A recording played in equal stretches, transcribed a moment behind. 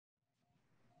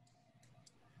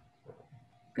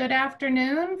Good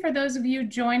afternoon. For those of you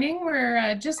joining,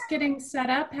 we're just getting set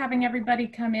up, having everybody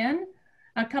come in.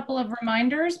 A couple of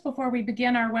reminders before we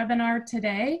begin our webinar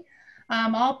today.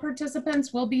 All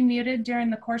participants will be muted during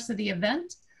the course of the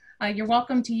event. You're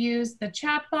welcome to use the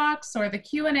chat box or the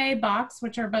Q&A box,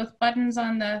 which are both buttons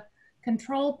on the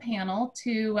control panel,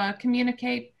 to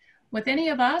communicate with any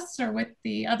of us or with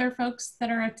the other folks that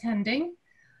are attending.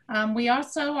 We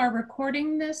also are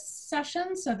recording this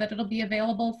session so that it'll be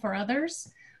available for others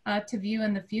to view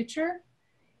in the future.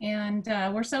 And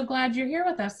we're so glad you're here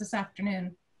with us this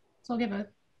afternoon. So we'll give a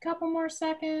couple more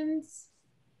seconds.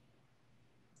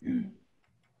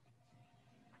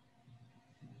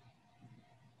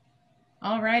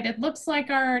 All right, it looks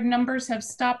like our numbers have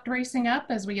stopped racing up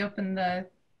as we open the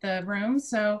room.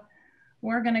 So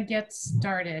we're gonna get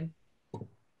started.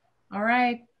 All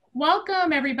right.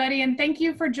 Welcome, everybody, and thank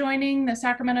you for joining the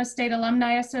Sacramento State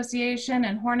Alumni Association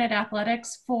and Hornet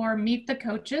Athletics for Meet the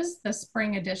Coaches, the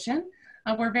spring edition.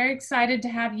 We're very excited to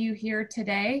have you here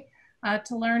today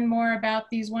to learn more about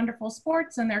these wonderful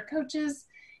sports and their coaches,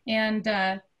 and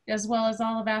as well as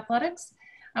all of athletics.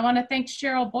 I want to thank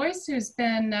Cheryl Boyce, who's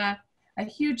been a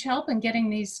huge help in getting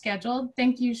these scheduled.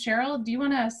 Thank you, Cheryl. Do you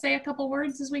want to say a couple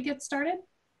words as we get started?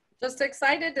 Just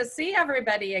excited to see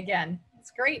everybody again.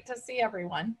 It's great to see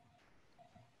everyone.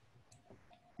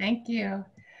 Thank you.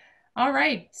 All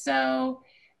right, so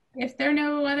if there are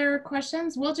no other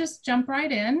questions, we'll just jump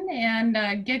right in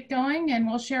and get going, and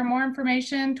we'll share more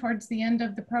information towards the end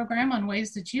of the program on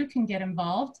ways that you can get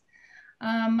involved.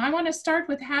 I want to start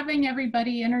with having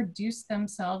everybody introduce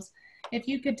themselves. If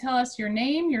you could tell us your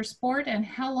name, your sport, and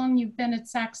how long you've been at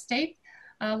Sac State.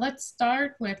 Let's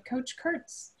start with Coach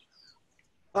Kurtz.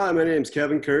 Hi, my name's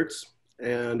Kevin Kurtz,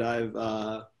 and I've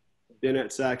been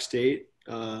at Sac State.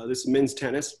 This is men's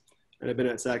tennis, and I've been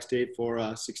at Sac State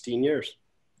for 16 years.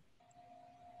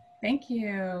 Thank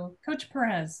you. Coach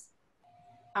Perez.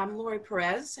 I'm Lori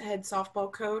Perez, head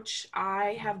softball coach.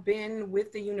 I have been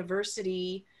with the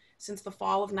university since the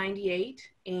fall of '98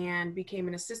 and became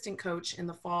an assistant coach in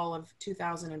the fall of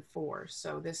 2004.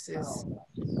 So this is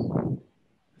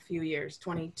a few years,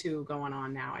 22 going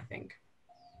on now, I think.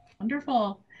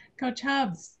 Wonderful. Coach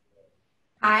Hubbs.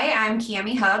 Hi, I'm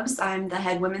Cami Hubbs. I'm the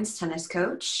head women's tennis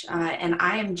coach, and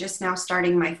I am just now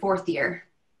starting my 4th year.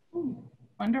 Ooh,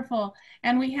 wonderful.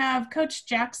 And we have Coach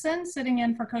Jackson sitting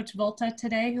in for Coach Volta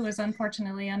today, who is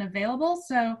unfortunately unavailable.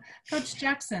 So, Coach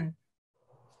Jackson.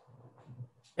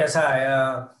 Yes,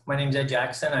 hi. My name is Ed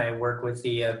Jackson. I work with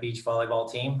the beach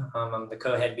volleyball team. I'm the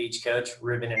co-head beach coach.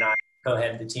 Ruben and I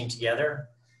co-head the team together,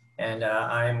 and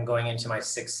I'm going into my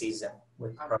 6th season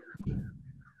with the program.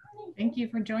 Thank you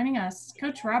for joining us.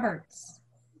 Coach Roberts.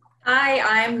 Hi,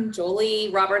 I'm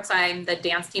Jolie Roberts. I'm the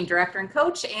dance team director and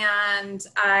coach, and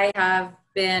I have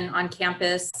been on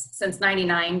campus since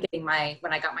 '99, when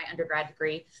I got my undergrad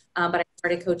degree, but I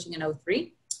started coaching in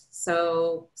 '03,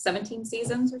 so 17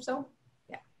 seasons or so.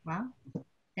 Yeah. Wow,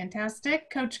 fantastic.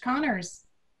 Coach Connors.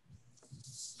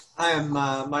 Hi, I'm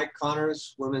Mike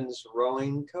Connors, women's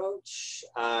rowing coach.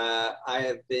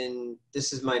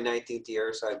 This is my 19th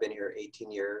year, so I've been here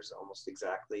 18 years, almost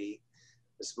exactly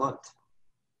this month.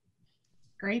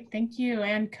 Great, thank you.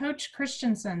 And Coach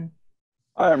Christiansen.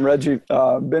 Hi, I'm Reggie.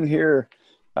 Been here,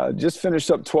 just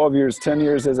finished up 12 years, 10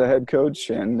 years as a head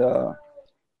coach, and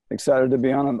excited to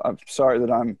be on. I'm sorry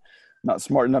that I'm not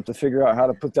smart enough to figure out how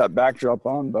to put that backdrop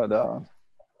on, but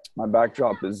my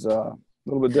backdrop is a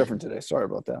little bit different today. Sorry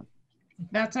about that.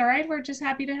 That's all right. We're just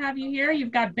happy to have you here.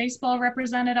 You've got baseball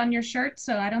represented on your shirt,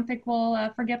 so I don't think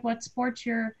we'll forget what sports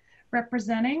you're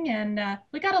representing. And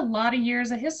we got a lot of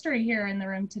years of history here in the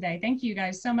room today. Thank you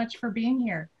guys so much for being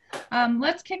here.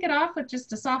 Let's kick it off with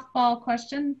just a softball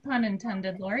question, pun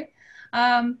intended, Lori.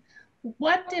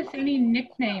 What, if any,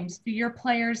 nicknames do your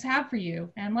players have for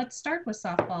you? And let's start with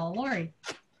softball. Lori.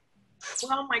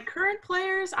 Well, my current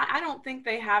players, I don't think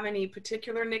they have any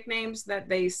particular nicknames that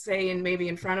they say and maybe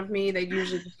in front of me. They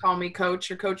usually just call me Coach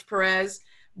or Coach Perez.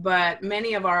 But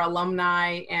many of our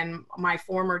alumni and my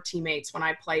former teammates when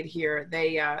I played here,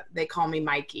 they call me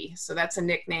Mikey. So that's a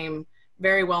nickname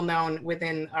very well known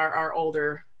within our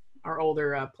older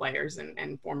players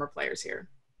and former players here.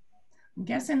 I'm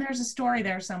guessing there's a story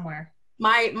there somewhere.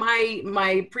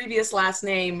 My previous last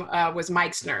name was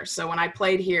Meixner. So when I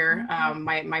played here,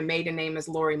 my maiden name is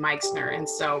Lori Meixner. And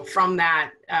so from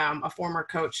that, a former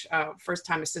coach,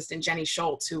 first-time assistant, Jenny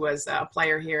Schultz, who was a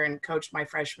player here and coached my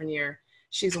freshman year,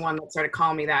 she's the one that started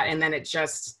calling me that. And then it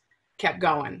just kept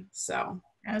going. So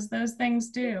as those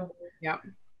things do. Yep.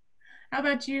 How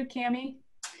about you, Cami?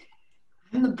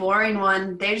 I'm the boring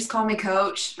one. They just call me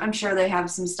Coach. I'm sure they have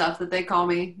some stuff that they call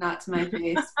me, not to my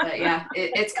face, but yeah,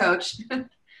 it's Coach.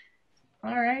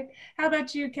 All right. How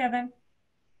about you, Kevin?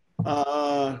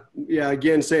 Yeah,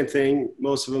 again, same thing.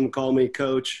 Most of them call me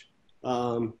coach.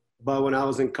 But when I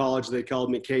was in college, they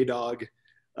called me K-Dog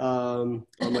on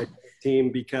my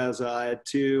team because I had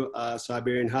two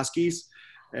Siberian Huskies,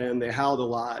 and they howled a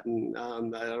lot. And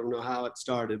I don't know how it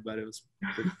started, but it was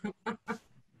pretty.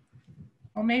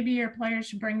 Well, maybe your players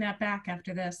should bring that back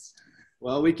after this.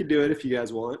 Well, we could do it if you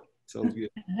guys want. Sounds good.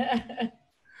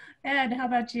 Ed, how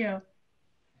about you?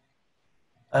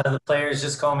 The players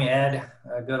just call me Ed,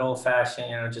 good old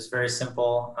fashioned, just very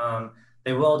simple.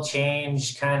 They will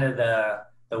change kind of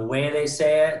the way they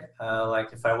say it.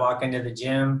 Like if I walk into the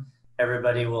gym,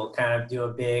 everybody will kind of do a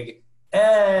big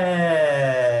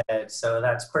Ed. So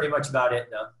that's pretty much about it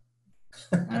though.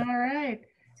 All right.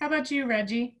 How about you,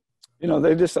 Reggie?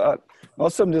 They just,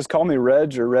 most of them just call me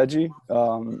Reg or Reggie.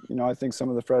 I think some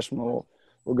of the freshmen will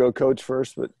go coach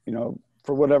first, but,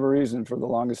 for whatever reason, for the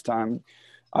longest time,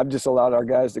 I've just allowed our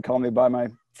guys to call me by my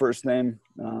first name.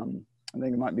 I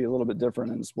think it might be a little bit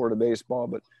different in the sport of baseball,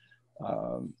 but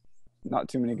not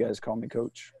too many guys call me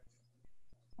coach.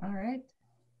 All right.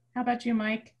 How about you,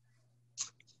 Mike?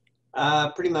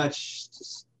 Pretty much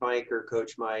just Mike or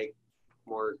Coach Mike.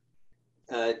 More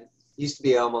used to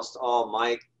be almost all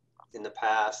Mike in the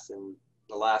past, and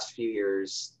the last few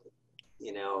years,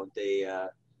 they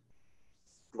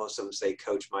most of them say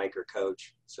Coach Mike or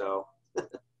Coach. So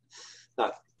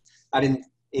I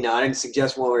didn't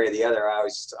suggest one way or the other. I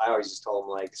always just told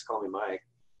them, like, just call me Mike.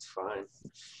 It's fine.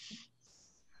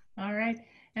 All right.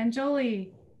 And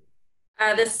Jolie?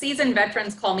 The seasoned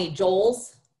veterans call me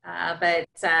Joels, but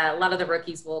a lot of the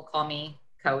rookies will call me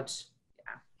Coach,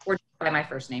 or by my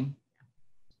first name.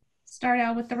 Start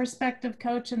out with the respect of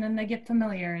coach, and then they get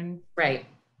familiar and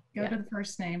go to the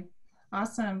first name.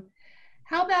 Awesome.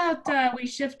 How about we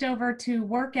shift over to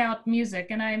workout music?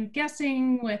 And I'm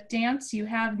guessing with dance, you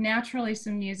have naturally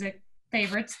some music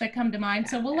favorites that come to mind.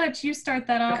 So we'll let you start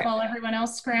that off while everyone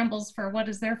else scrambles for what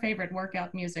is their favorite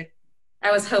workout music. I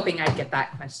was hoping I'd get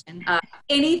that question.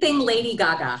 Anything Lady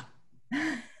Gaga.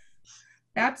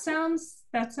 That sounds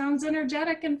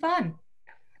energetic and fun.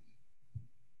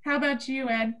 How about you,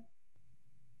 Ed?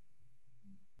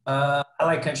 I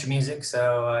like country music,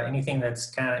 so anything that's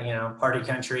kind of, party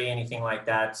country, anything like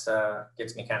that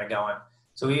gets me kind of going.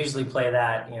 So we usually play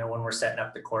that, when we're setting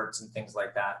up the courts and things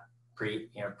like that,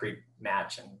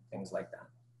 pre-match and things like that.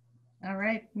 All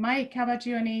right. Mike, how about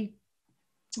you? Any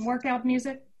workout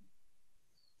music?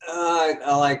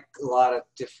 I like a lot of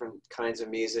different kinds of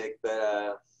music,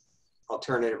 but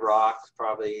alternative rock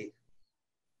probably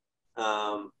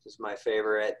is my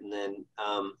favorite, and then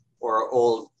or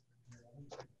old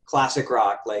classic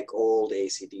rock, like old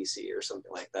AC/DC or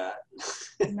something like that.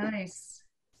 Nice.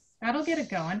 That'll get it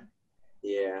going.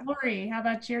 Yeah. Lori, how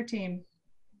about your team?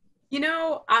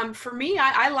 For me,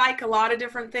 I like a lot of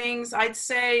different things. I'd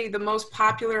say the most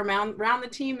popular amount around the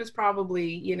team is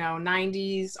probably,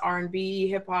 90s R&B,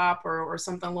 hip hop, or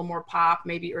something a little more pop,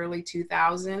 maybe early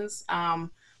 2000s.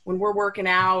 When we're working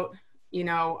out,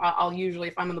 I'll usually,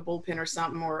 if I'm in the bullpen or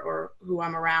something, or who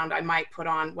I'm around, I might put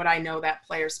on what I know that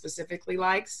player specifically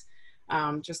likes,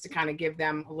 just to kind of give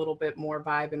them a little bit more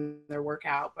vibe in their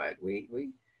workout. But we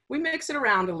mix it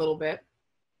around a little bit.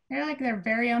 They're like their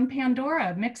very own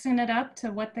Pandora, mixing it up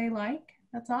to what they like.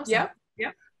 That's awesome.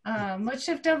 Yep. Let's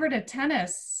shift over to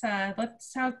tennis. How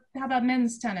about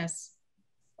men's tennis?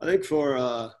 I think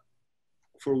for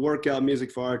workout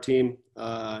music for our team,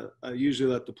 I usually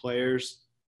let the players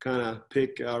kind of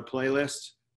pick our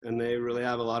playlist, and they really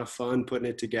have a lot of fun putting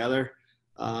it together.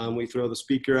 We throw the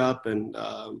speaker up, and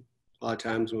a lot of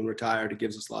times when we're tired, it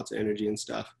gives us lots of energy and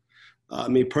stuff.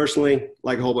 Me personally,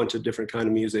 like a whole bunch of different kind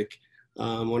of music.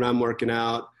 When I'm working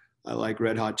out, I like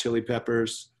Red Hot Chili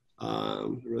Peppers.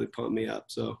 Really pump me up.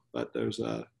 But there's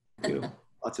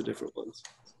lots of different ones.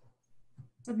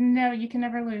 No, you can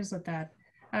never lose with that.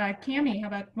 Cammie, how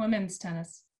about women's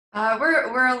tennis?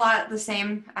 We're a lot the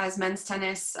same as men's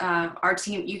tennis. Our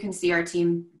team, you can see our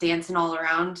team dancing all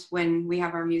around when we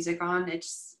have our music on.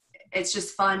 It's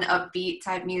just fun, upbeat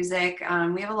type music.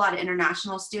 We have a lot of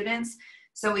international students,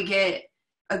 so we get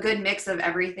a good mix of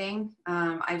everything.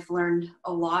 I've learned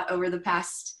a lot over the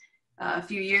past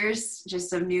few years,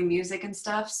 just of new music and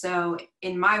stuff. So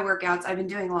in my workouts, I've been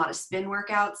doing a lot of spin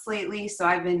workouts lately. So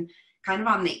I've been kind of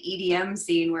on the EDM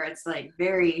scene where it's like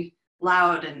very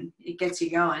loud and it gets you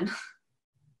going.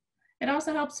 It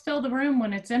also helps fill the room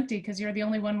when it's empty because you're the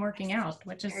only one working out,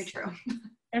 which is very true.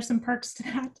 There's some perks to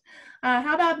that.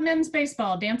 How about men's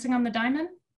baseball, dancing on the diamond?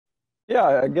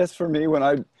 Yeah, I guess for me, when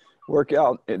I work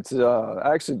out, it's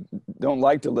I actually don't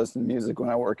like to listen to music when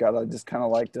I work out. I just kind of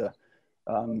like to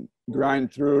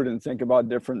grind through it and think about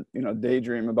different,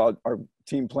 daydream about our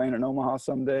team playing in Omaha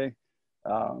someday.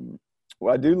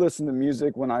 Well, I do listen to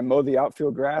music when I mow the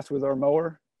outfield grass with our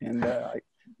mower, and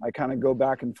I kind of go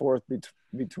back and forth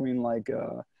between like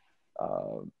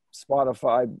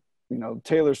Spotify,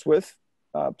 Taylor Swift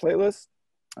playlist.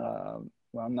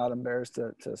 Well, I'm not embarrassed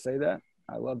to say that.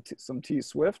 I love some T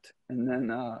Swift, and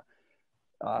then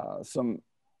some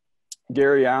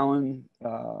Gary Allen,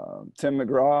 Tim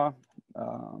McGraw,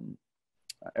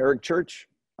 Eric Church.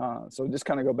 So just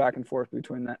kind of go back and forth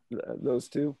between those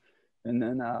two. And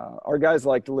then our guys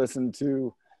like to listen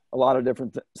to a lot of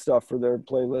different stuff for their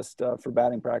playlist for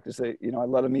batting practice. I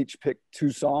let them each pick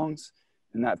 2 songs,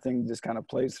 and that thing just kind of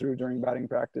plays through during batting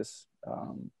practice.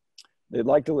 They'd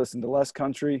like to listen to less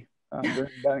country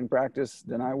during batting practice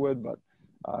than I would, but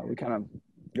we kind of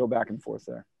go back and forth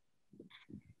there.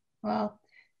 Well,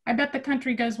 I bet the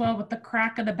country goes well with the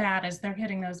crack of the bat as they're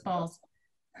hitting those balls.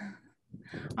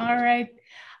 All right.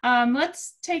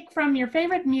 Let's take from your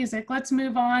favorite music. Let's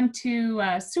move on to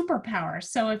superpowers.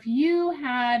 So if you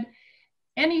had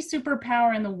any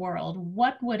superpower in the world,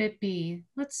 what would it be?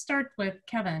 Let's start with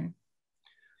Kevin.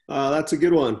 That's a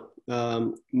good one.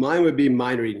 Mine would be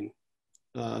mind reading.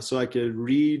 So I could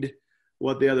read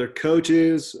what the other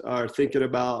coaches are thinking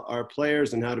about our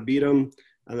players and how to beat them.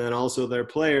 And then also their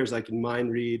players, I can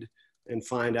mind read and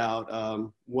find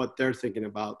out what they're thinking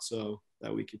about so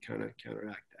that we could kind of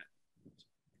counteract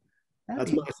that.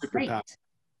 That's my superpower.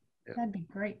 Yeah. That'd be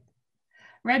great.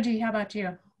 Reggie, how about you?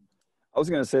 I was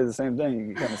going to say the same thing.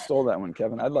 You kind of stole that one,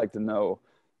 Kevin. I'd like to know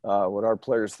what our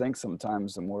players think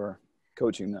sometimes when we're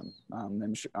coaching them.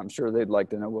 I'm sure they'd like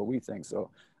to know what we think.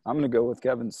 So I'm going to go with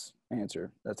Kevin's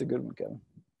answer. That's a good one, Kevin.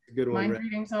 A good one. Mind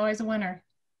reading's always a winner.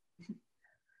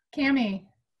 Cammie.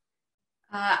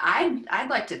 I'd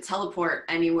like to teleport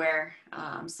anywhere.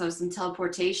 So some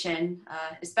teleportation,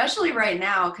 especially right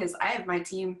now, because I have my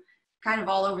team kind of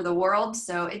all over the world.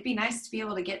 So it'd be nice to be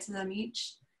able to get to them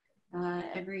each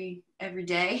every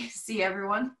day, see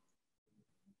everyone.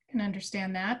 I can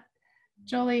understand that.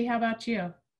 Jolie, how about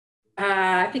you?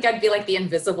 I think I'd be like the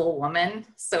invisible woman.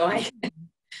 So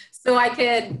I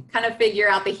could kind of figure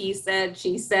out the he said,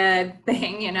 she said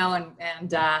thing, and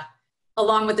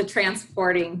along with the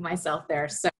transporting myself there.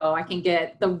 So I can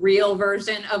get the real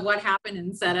version of what happened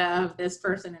instead of this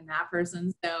person and that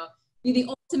person. So the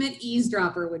ultimate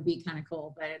eavesdropper would be kind of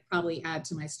cool, but it'd probably add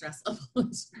to my stress level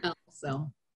as well.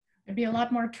 So there'd be a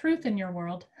lot more truth in your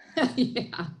world.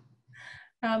 Yeah.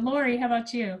 Lori, how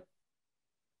about you?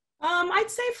 I'd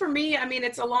say for me,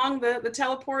 it's along the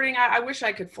teleporting. I wish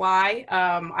I could fly.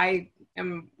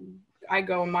 I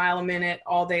go a mile a minute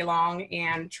all day long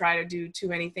and try to do too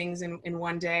many things in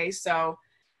one day. So,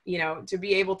 to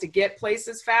be able to get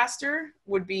places faster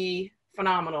would be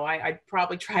phenomenal. I'd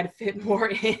probably try to fit more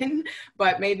in,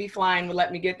 but maybe flying would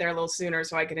let me get there a little sooner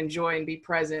so I could enjoy and be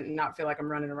present and not feel like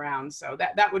I'm running around. So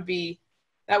that would be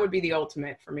the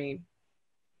ultimate for me.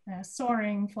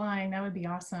 Soaring, flying, that would be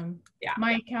awesome. Yeah.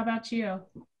 Mike, how about you?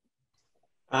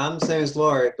 I'm the same as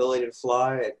Laura, ability to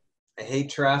fly. I hate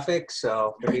traffic,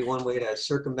 so there'd be one way to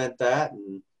circumvent that.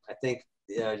 And I think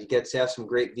you get to have some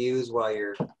great views while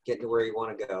you're getting to where you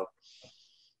want to go.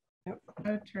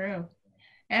 So true.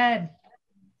 Ed?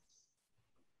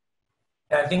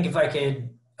 I think if I could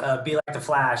be like the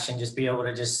Flash and just be able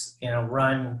to just,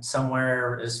 run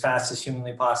somewhere as fast as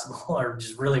humanly possible or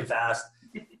just really fast,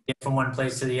 get from one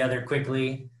place to the other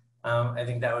quickly, I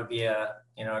think that would be a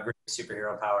great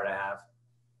superhero power to have.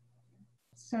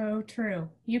 So true.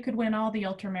 You could win all the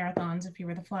ultra marathons if you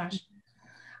were the Flash.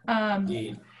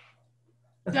 Indeed.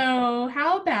 So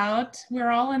how about,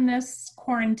 we're all in this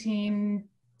quarantine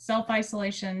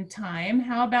self-isolation time.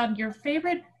 How about your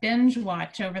favorite binge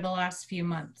watch over the last few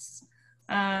months?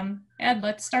 Ed,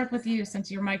 let's start with you since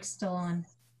your mic's still on.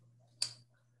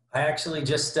 I actually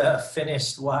just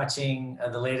finished watching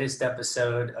the latest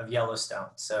episode of Yellowstone.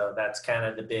 So that's kind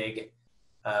of the big,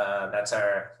 that's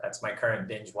my current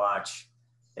binge watch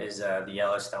is the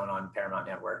Yellowstone on Paramount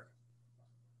Network.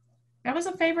 That was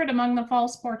a favorite among the fall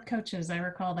sport coaches. I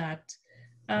recall that.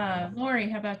 Lori,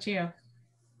 how about you?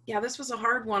 Yeah, this was a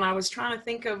hard one. I was trying to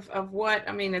think of what,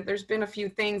 there's been a few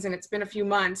things and it's been a few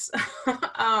months.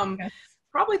 Okay.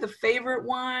 Probably the favorite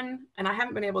one, and I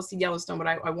haven't been able to see Yellowstone, but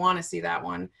I want to see that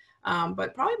one.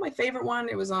 But probably my favorite one,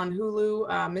 it was on Hulu,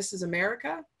 Mrs.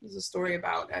 America. It was a story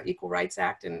about Equal Rights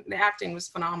Act, and the acting was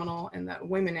phenomenal, and the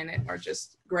women in it are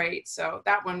just great. So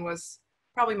that one was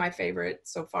probably my favorite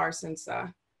so far since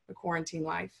the quarantine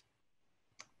life.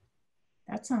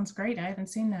 That sounds great. I haven't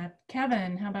seen that.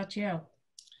 Kevin, how about you?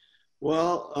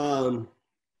 Well,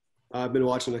 I've been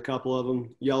watching a couple of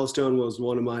them. Yellowstone was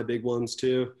one of my big ones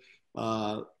too.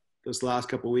 This last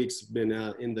couple of weeks been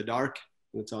In the Dark.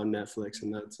 It's on Netflix,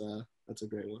 and that's a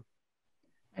great one.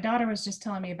 My daughter was just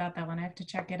telling me about that one. I have to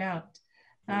check it out.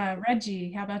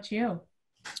 Reggie, how about you?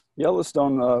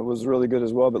 Yellowstone was really good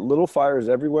as well, but Little Fires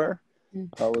Everywhere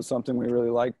was something we really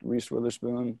liked. Reese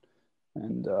Witherspoon,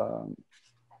 and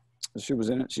she was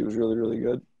in it. She was really, really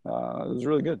good. It was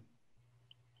really good.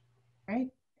 Right.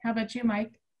 How about you,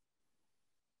 Mike?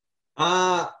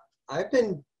 I've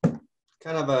been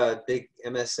kind of a big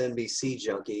MSNBC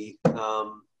junkie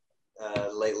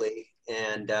lately,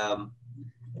 and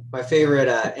my favorite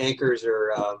anchors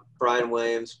are Brian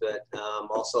Williams, but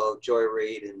also Joy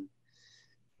Reid, and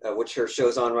which her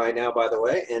show's on right now, by the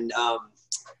way, and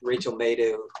Rachel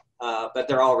Maddow. But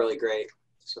they're all really great.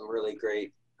 Some really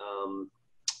great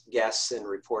guests and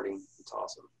reporting. It's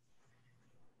awesome.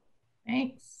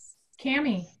 Thanks.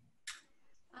 Cammie.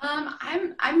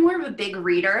 I'm more of a big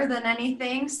reader than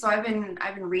anything, so I've been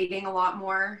reading a lot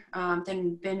more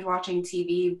than binge watching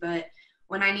TV. But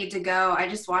when I need to go, I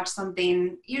just watch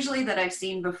something usually that I've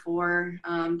seen before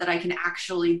that I can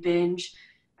actually binge.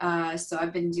 So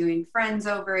I've been doing Friends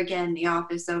over again, The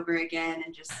Office over again,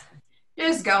 and just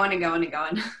going and going and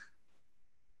going.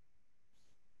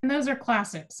 And those are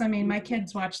classics. I mean, my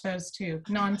kids watch those too,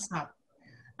 nonstop.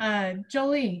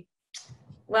 Jolie.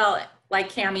 Well,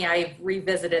 like Cammie, I've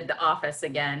revisited The Office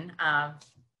again.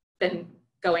 Been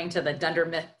going to the Dunder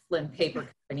Mifflin Paper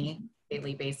Company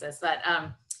daily basis. But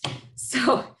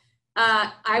so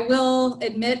I will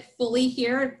admit fully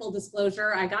here, full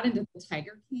disclosure, I got into the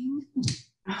Tiger King,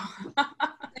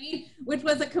 which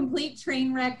was a complete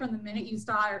train wreck from the minute you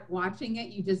start watching it.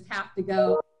 You just have to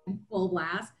go in full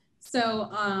blast. So,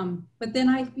 but then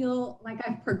I feel like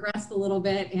I've progressed a little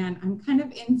bit, and I'm I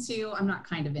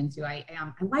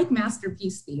like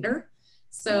Masterpiece Theater.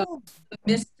 So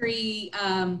mystery,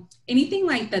 anything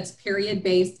like that's period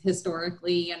based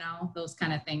historically, you know, those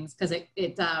kind of things. Cause it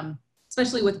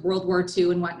especially with World War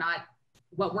II and whatnot,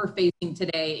 what we're facing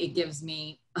today, it gives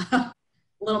me a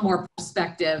little more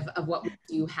perspective of what we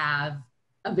do have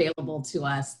available to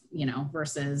us, you know,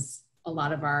 versus a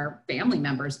lot of our family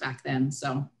members back then.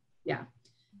 So yeah,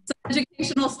 some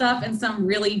educational stuff and some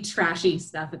really trashy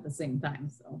stuff at the same time.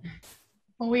 So,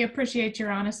 well, we appreciate your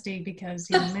honesty because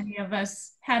you know, many of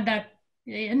us had that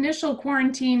initial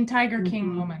quarantine Tiger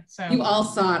King moment. So you all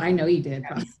saw it. I know you did.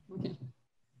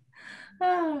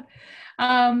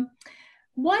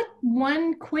 What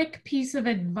one quick piece of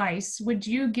advice would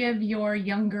you give your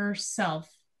younger self?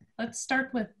 Let's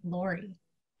start with Lori.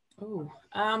 Oh,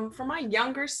 for my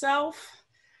younger self,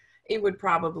 it would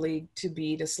probably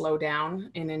to slow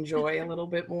down and enjoy a little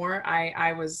bit more.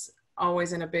 I was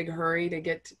always in a big hurry to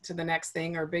get to the next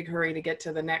thing, or big hurry to get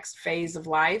to the next phase of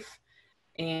life.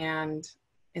 And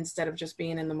instead of just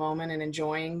being in the moment and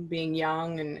enjoying being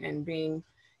young and being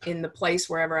in the place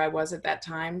wherever I was at that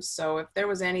time. So if there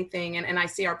was anything, and I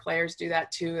see our players do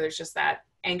that too, there's just that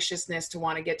anxiousness to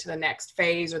want to get to the next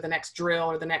phase or the next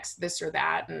drill or the next this or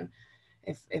that. And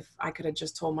if I could have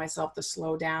just told myself to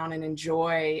slow down and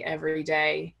enjoy every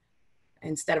day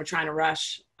instead of trying to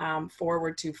rush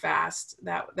forward too fast,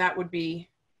 that would be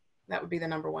the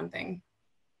number one thing.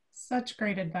 Such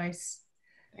great advice.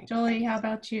 Thanks. Jolie, how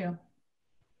about you?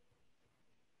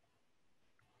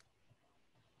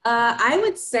 I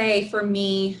would say for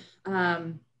me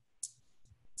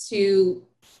to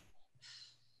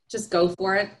just go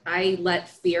for it. I let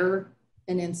fear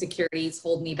and insecurities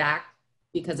hold me back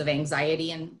because of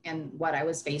anxiety and what I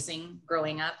was facing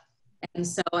growing up. And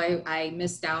so I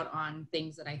missed out on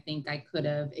things that I think I could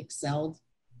have excelled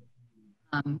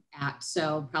at.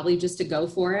 So probably just to go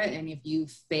for it. And if you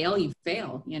fail, you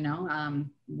fail, you know,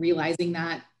 realizing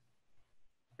that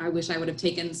I wish I would have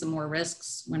taken some more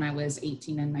risks when I was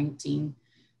 18 and 19.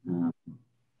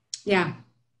 Yeah.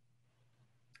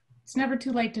 It's never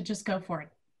too late to just go for it.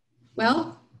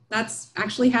 Well, that's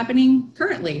actually happening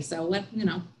currently. So what, you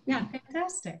know, yeah.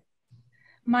 Fantastic.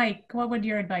 Mike, what would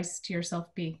your advice to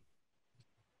yourself be?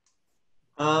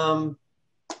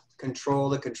 Control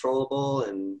the controllable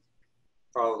and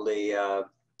probably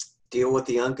deal with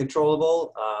the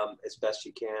uncontrollable as best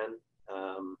you can.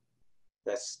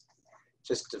 That's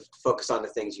just to focus on the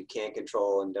things you can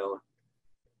control and don't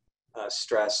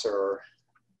stress or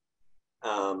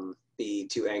be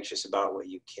too anxious about what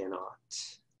you cannot.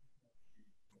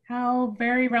 How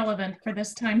very relevant for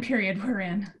this time period we're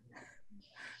in.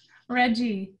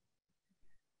 Reggie.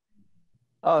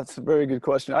 Oh, it's a very good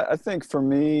question. I think for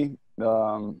me,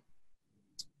 not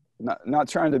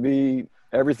trying to be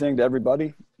everything to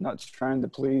everybody, not trying to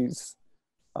please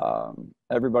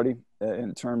everybody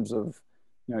in terms of,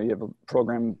 you have a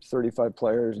program, 35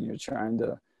 players, and you're trying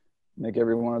to make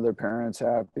every one of their parents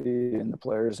happy and the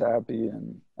players happy.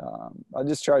 And I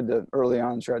just early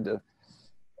on tried to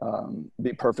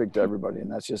be perfect to everybody,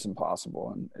 and that's just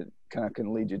impossible. And it kind of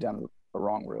can lead you down the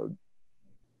wrong road.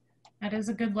 That is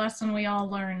a good lesson we all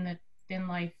learn, that in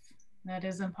life, that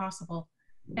is impossible.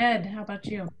 Ed, how about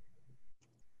you?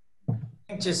 I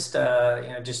think just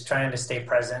just trying to stay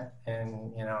present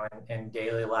in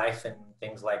daily life and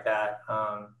things like that.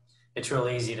 It's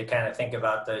really easy to kind of think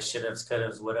about the should-haves,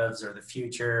 could-haves, would-haves, or the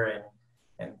future,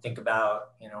 and think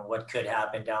about what could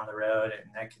happen down the road,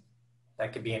 and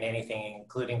that could be in anything,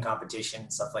 including competition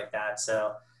and stuff like that.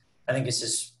 So I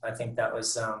think that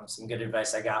was some good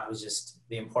advice I got, was just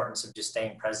the importance of just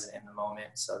staying present in the moment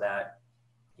so that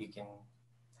you can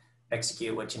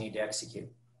execute what you need to execute.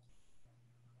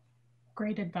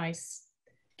 Great advice.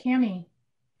 Cammie?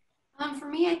 For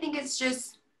me, I think it's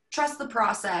just trust the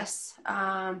process.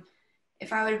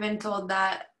 If I would have been told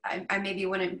that, I maybe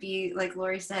wouldn't be, like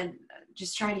Lori said,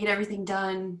 just trying to get everything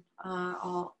done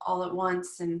all at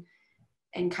once and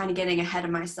kind of getting ahead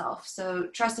of myself. So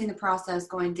trusting the process,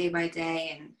 going day by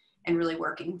day, and really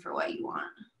working for what you want.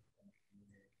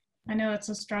 I know it's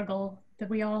a struggle that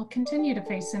we all continue to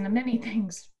face in the many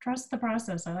things. Trust the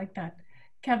process. I like that.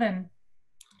 Kevin?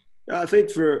 I think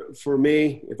for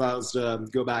me, if I was to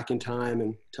go back in time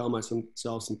and tell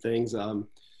myself some things,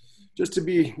 just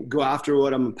to go after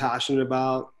what I'm passionate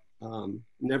about,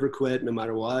 never quit no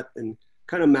matter what, and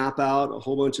kind of map out a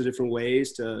whole bunch of different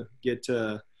ways to get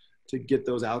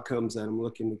those outcomes that I'm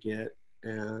looking to get,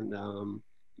 and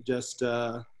just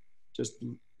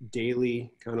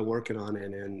daily kind of working on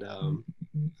it. And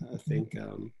I think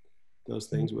those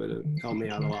things would help me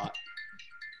out a lot.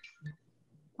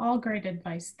 All great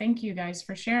advice. Thank you guys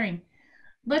for sharing.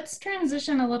 Let's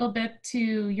transition a little bit to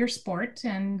your sport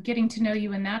and getting to know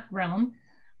you in that realm.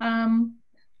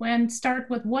 Start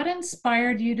with what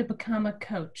inspired you to become a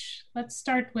coach? Let's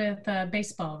start with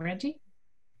baseball. Reggie?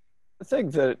 I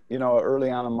think that,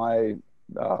 early on in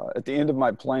at the end of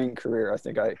my playing career, I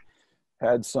think I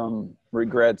had some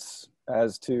regrets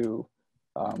as to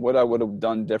what I would have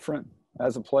done different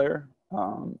as a player.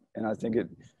 And I think it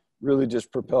really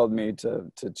just propelled me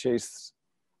to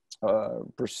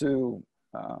pursue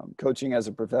coaching as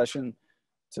a profession,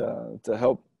 to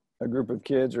help a group of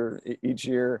kids or each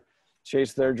year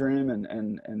chase their dream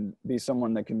and be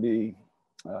someone that can be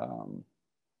an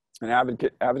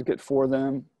advocate for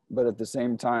them, but at the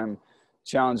same time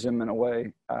challenge them in a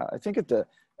way. I think at the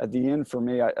end for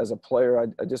me, as a player,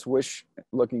 I just wish,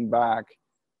 looking back,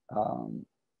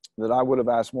 that I would have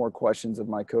asked more questions of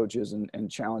my coaches and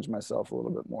challenged myself a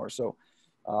little bit more. So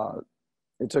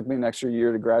it took me an extra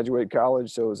year to graduate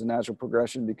college, so it was a natural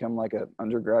progression to become like an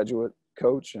undergraduate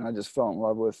coach, and I just fell in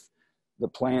love with the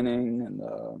planning and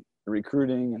the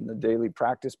recruiting and the daily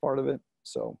practice part of it.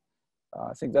 So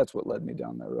I think that's what led me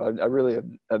down that road. I really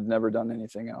have never done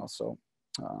anything else, so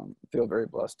feel very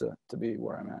blessed to be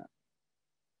where I'm at.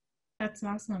 That's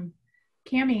awesome.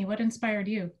 Cammie, what inspired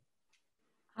you?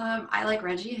 I, like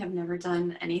Reggie, have never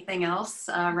done anything else.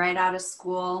 Right out of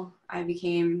school, I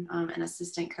became an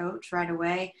assistant coach right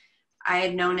away. I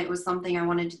had known it was something I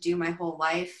wanted to do my whole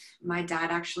life. My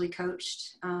dad actually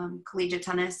coached collegiate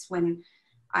tennis when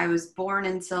I was born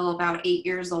until about 8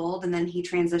 years old, and then he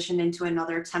transitioned into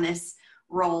another tennis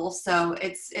role. So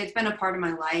it's been a part of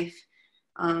my life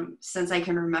since I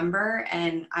can remember,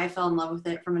 and I fell in love with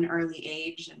it from an early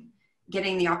age, and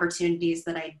getting the opportunities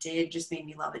that I did just made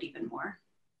me love it even more.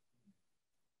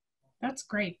 That's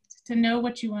great to know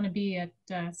what you want to be at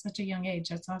such a young age.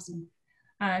 That's awesome.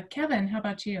 Kevin, how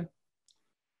about you?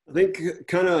 I think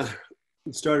kind of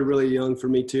started really young for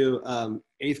me too.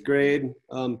 8th grade,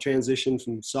 transitioned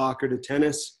from soccer to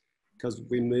tennis because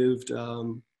we moved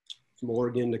from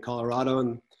Oregon to Colorado,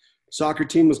 and the soccer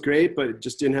team was great, but it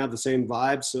just didn't have the same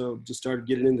vibe. So just started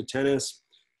getting into tennis.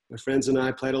 My friends and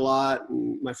I played a lot,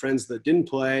 and my friends that didn't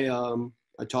play,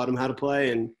 I taught them how to play,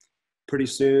 and pretty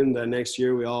soon the next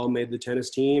year we all made the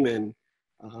tennis team, and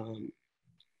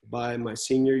by my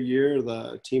senior year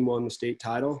the team won the state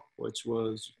title, which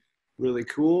was really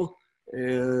cool.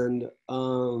 And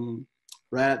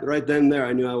right then and there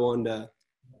I knew I wanted to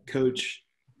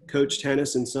coach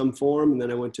tennis in some form. And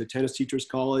then I went to tennis teachers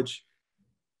college,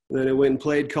 and then I went and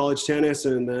played college tennis,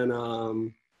 and then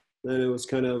it was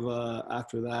kind of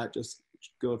after that just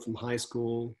going from high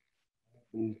school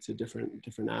to different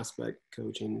aspect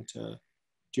coaching to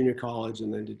junior college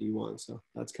and then to D1. So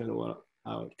that's kind of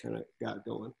how it kind of got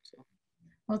going. So.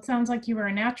 Well, it sounds like you were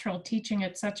a natural teaching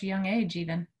at such a young age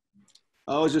even.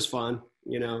 Oh, it was just fun,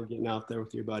 getting out there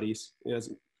with your buddies. It's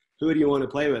who do you want to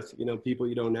play with? You know, people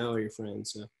you don't know or your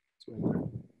friends. So it's really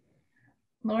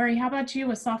Lori, how about you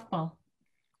with softball?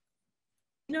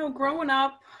 You know, growing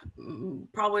up,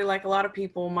 probably like a lot of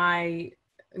people, my,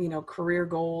 you know, career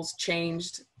goals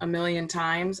changed a million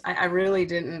times. I really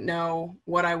didn't know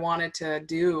what I wanted to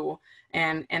do.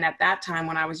 And at that time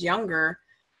when I was younger,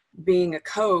 being a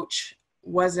coach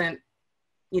wasn't,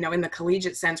 you know, in the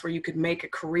collegiate sense where you could make a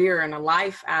career and a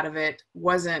life out of it,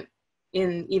 wasn't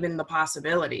in even the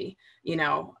possibility, you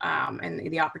know, and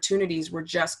the opportunities were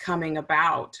just coming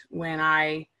about when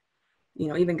I, you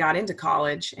know, even got into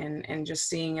college, and just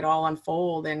seeing it all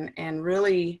unfold, and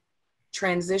really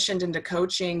transitioned into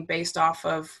coaching based off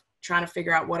of trying to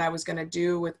figure out what I was going to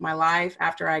do with my life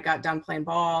after I got done playing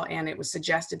ball. And it was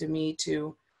suggested to me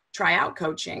to try out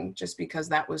coaching just because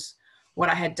that was what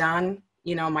I had done.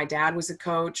 You know, my dad was a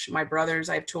coach. My brothers,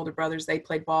 I have two older brothers, they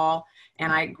played ball,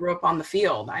 and I grew up on the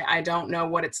field. I don't know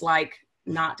what it's like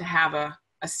not to have a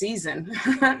season,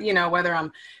 you know, whether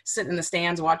I'm sitting in the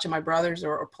stands watching my brothers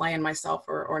or playing myself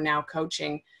or now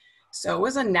coaching. So it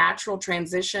was a natural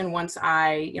transition once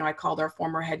I called our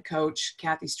former head coach,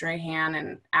 Kathy Strahan,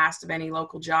 and asked if any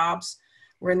local jobs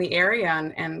were in the area,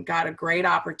 and got a great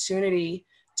opportunity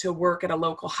to work at a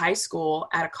local high school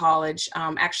at a college.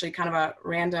 Actually, kind of a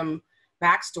random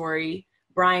backstory.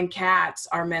 Brian Katz,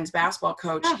 our men's basketball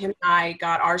coach, him and I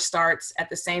got our starts at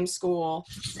the same school,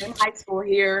 same high school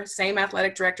here, same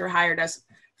athletic director hired us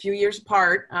a few years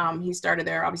apart. He started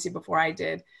there obviously before I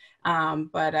did.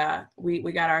 But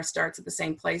we got our starts at the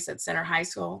same place at Center High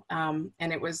School.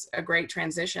 And it was a great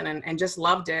transition, and just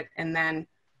loved it. And then,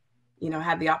 you know,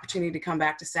 had the opportunity to come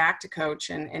back to SAC to coach.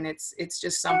 And it's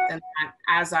just something that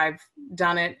as I've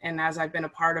done it and as I've been a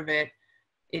part of it,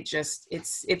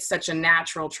 it's such a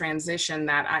natural transition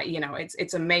that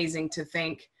it's amazing to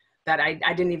think that I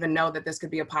didn't even know that this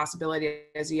could be a possibility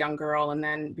as a young girl, and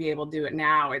then be able to do it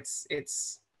now.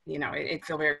 It's you know, it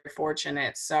feel very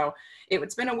fortunate. So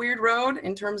it's been a weird road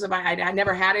in terms of I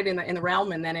never had it in the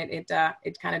realm, and then it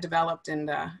kind of developed,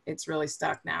 and it's really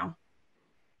stuck now.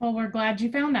 Well, we're glad you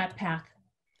found that path.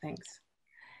 Thanks.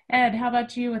 Ed, how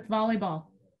about you with volleyball?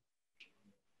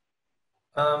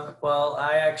 Well,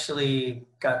 I actually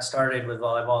got started with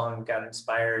volleyball and got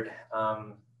inspired.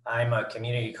 I'm a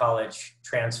community college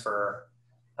transfer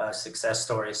success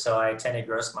story. So I attended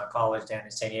Grossmont College down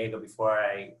in San Diego before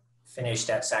I finished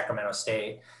at Sacramento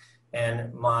State.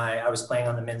 And I was playing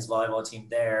on the men's volleyball team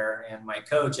there. And my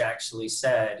coach actually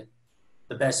said,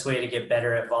 the best way to get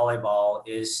better at volleyball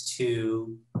is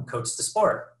to coach the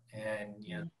sport. And,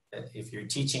 you know, if you're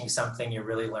teaching something, you're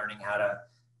really learning how to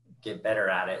get better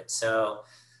at it. So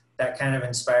that kind of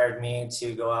inspired me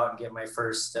to go out and get my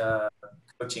first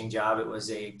coaching job. It was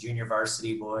a junior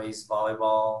varsity boys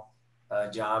volleyball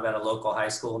job at a local high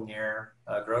school near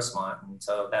Grossmont. And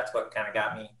so that's what kind of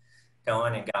got me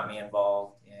going and got me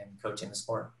involved in coaching the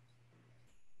sport.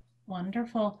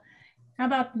 Wonderful. How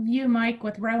about you, Mike,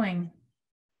 with rowing?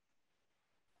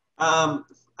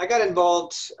 I got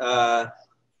involved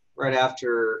right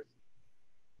after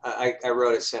I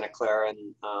rowed at Santa Clara,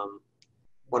 and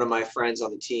one of my friends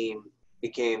on the team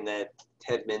became the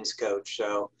head men's coach.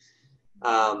 So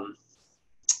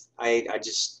I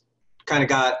just kind of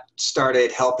got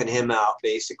started helping him out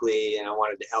basically, and I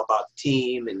wanted to help out the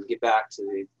team and get back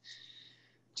to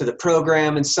the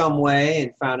program in some way,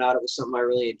 and found out it was something I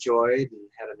really enjoyed and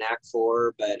had a knack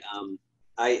for. But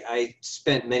I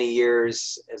spent many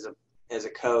years as a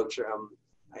coach.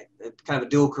 Kind of a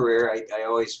dual career. I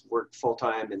always worked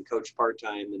full-time and coached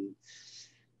part-time,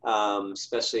 and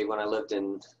especially when I lived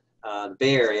in the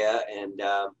Bay Area, and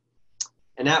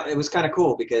that it was kind of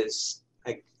cool because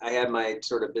I had my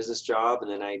sort of business job, and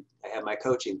then I had my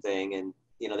coaching thing, and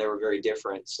you know, they were very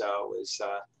different. So it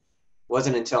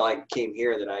wasn't until I came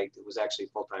here that I was actually a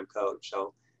full-time coach.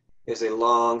 So it was a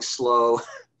long, slow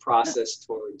process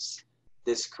towards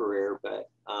this career, but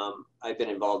I've been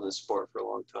involved in the sport for a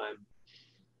long time.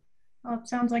 Well, it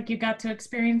sounds like you got to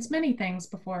experience many things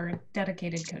before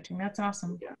dedicated coaching. That's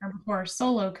awesome. Yeah. Or before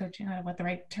solo coaching, I don't know what the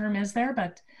right term is there,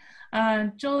 but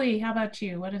Jolie, how about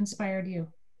you? What inspired you?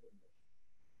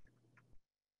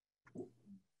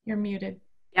 You're muted.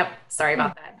 Yep, sorry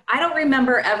about that. I don't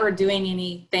remember ever doing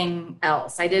anything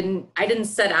else. I didn't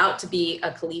set out to be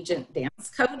a collegiate dance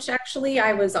coach, actually.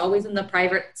 I was always in the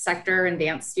private sector and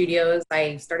dance studios.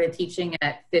 I started teaching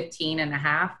at 15 and a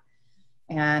half.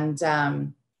 And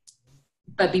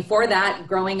but before that,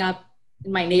 growing up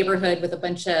in my neighborhood with a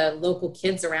bunch of local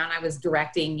kids around, I was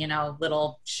directing, you know,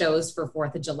 little shows for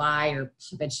 4th of July or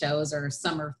puppet shows or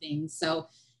summer things. So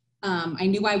I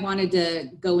knew I wanted to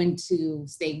go into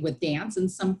stay with dance in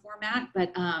some format,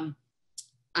 but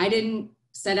I didn't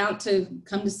set out to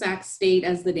come to Sac State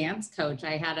as the dance coach.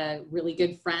 I had a really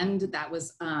good friend that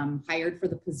was hired for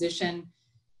the position.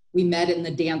 We met in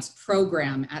the dance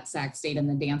program at Sac State in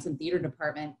the dance and theater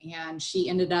department, and she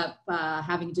ended up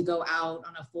having to go out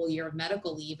on a full year of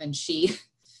medical leave, and she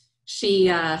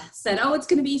said, "Oh, it's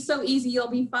going to be so easy, you'll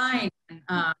be fine."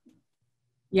 And,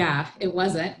 yeah, it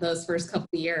wasn't those first couple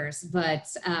of years, but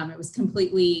it was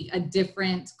completely a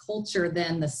different culture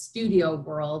than the studio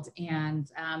world. And,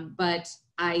 but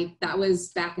that was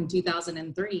back in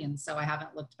 2003. And so I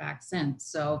haven't looked back since.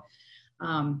 So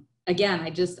again,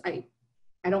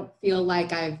 I don't feel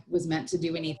like I was meant to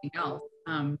do anything else.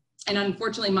 And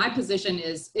unfortunately, my position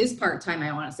is part-time.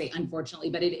 I want to say unfortunately,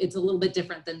 but it's a little bit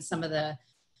different than some of the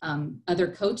other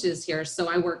coaches here. So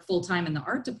I work full-time in the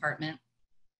art department.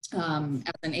 As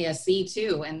an ASC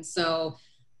too. And so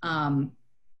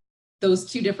those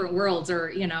two different worlds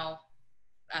are,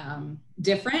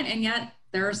 different, and yet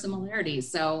there are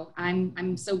similarities. So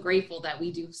I'm so grateful that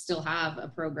we do still have a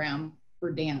program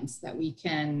for dance that we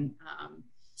can,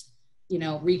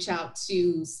 reach out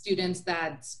to students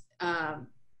that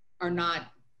are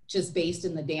not just based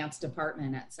in the dance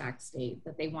department at Sac State,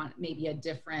 that they want maybe a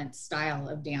different style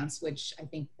of dance, which I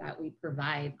think that we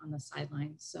provide on the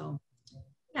sidelines. So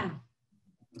yeah.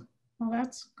 Well,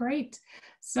 that's great.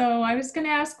 So I was going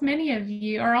to ask many of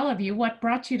you, or all of you, what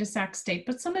brought you to Sac State,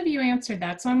 but some of you answered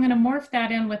that. So I'm going to morph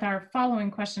that in with our following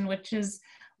question, which is,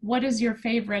 what is your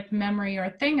favorite memory or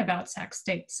thing about Sac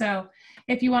State? So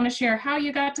if you want to share how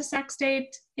you got to Sac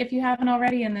State, if you haven't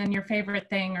already, and then your favorite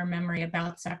thing or memory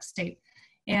about Sac State.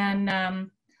 And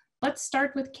let's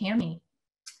start with Cammie.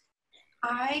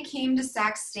 I came to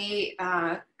Sac State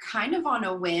kind of on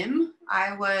a whim.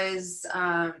 I was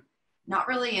not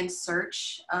really in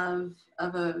search of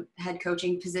a head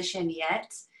coaching position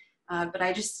yet, but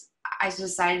I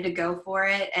decided to go for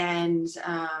it, and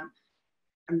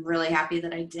I'm really happy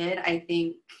that I did. I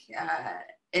think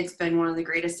it's been one of the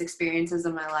greatest experiences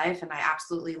of my life, and I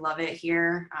absolutely love it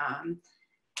here.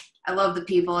 I love the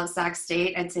people at Sac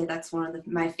State. I'd say that's one of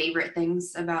my favorite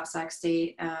things about Sac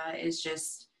State is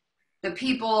just the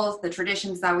people, the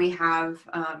traditions that we have.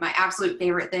 My absolute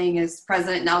favorite thing is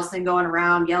President Nelson going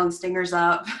around yelling stingers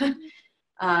up.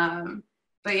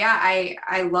 But yeah,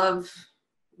 I love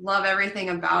everything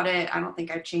about it. I don't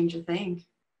think I'd change a thing.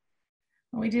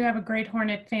 Well, we do have a great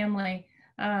Hornet family.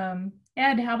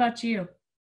 Ed, how about you?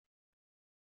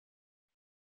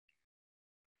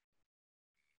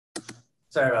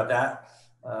 Sorry about that.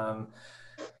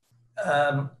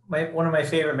 One of my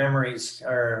favorite memories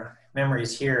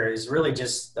here is really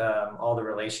just all the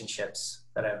relationships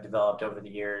that I've developed over the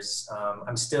years.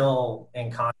 I'm still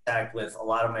in contact with a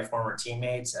lot of my former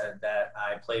teammates that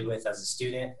I played with as a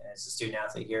student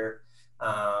athlete here.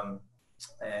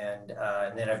 And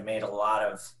then I've made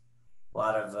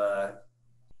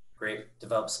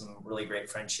developed some really great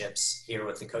friendships here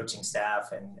with the coaching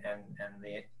staff and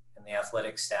the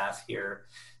athletic staff here,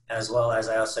 as well as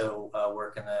I also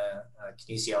work in the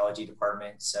kinesiology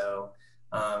department. So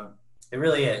it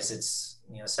really is. It's,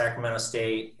 Sacramento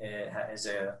State is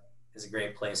a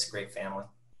great place, a great family.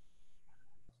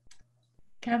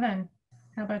 Kevin,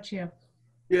 how about you?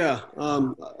 Yeah,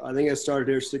 I think I started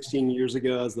here 16 years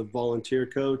ago as the volunteer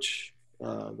coach.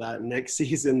 That next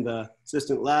season, the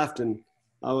assistant left, and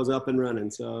I was up and running,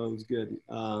 so it was good.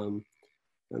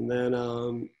 And then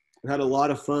I had a lot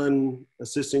of fun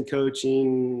assistant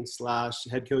coaching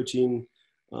 / head coaching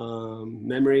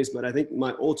memories, but I think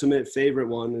my ultimate favorite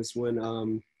one is when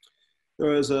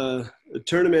there was a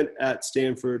tournament at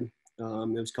Stanford. It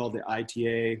was called the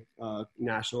ITA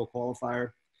National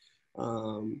Qualifier.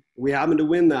 We happened to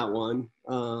win that one,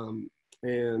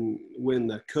 and when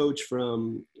the coach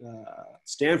from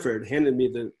Stanford handed me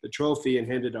the trophy and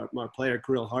handed our player,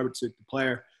 Kirill Harbatsuk, the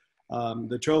player,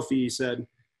 the trophy, he said,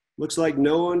 "Looks like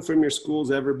no one from your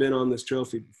school's ever been on this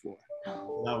trophy before."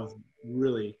 That was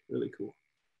really, really cool.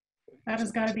 That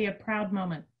has got to be a proud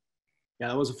moment. Yeah,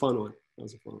 that was a fun one.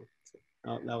 So,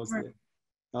 that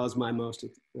was my most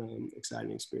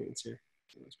exciting experience here.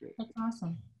 That was great. That's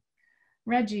awesome.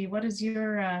 Reggie, what is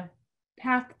your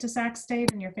path to Sac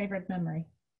State and your favorite memory?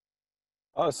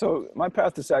 So my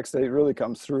path to Sac State really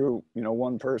comes through,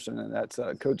 one person, and that's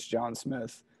Coach John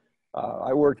Smith.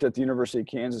 I worked at the University of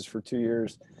Kansas for 2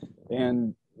 years,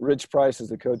 and Rich Price is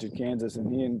the coach at Kansas,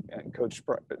 and he and Coach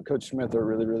Smith are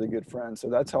really, really good friends. So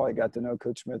that's how I got to know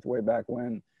Coach Smith way back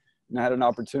when. And I had an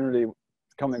opportunity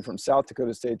coming from South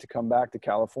Dakota State to come back to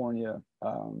California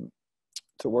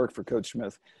to work for Coach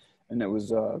Smith. And it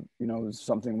was, it was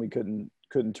something we couldn't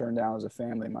turn down as a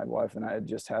family. My wife and I had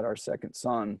just had our second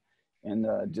son, and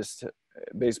just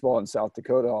baseball in South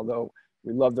Dakota, although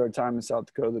we loved our time in South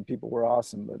Dakota. The people were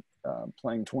awesome, but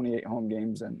playing 28 home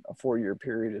games in a 4-year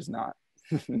period is not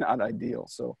not ideal.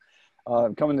 So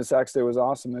coming to Sac State was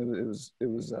awesome. It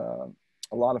was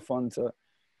a lot of fun to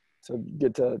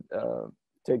get to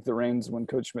take the reins when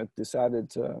Coach Smith decided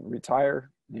to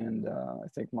retire. And I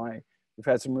think we've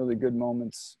had some really good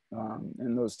moments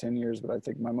in those 10 years, but I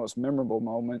think my most memorable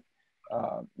moment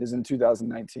is in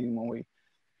 2019 when we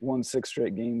won 6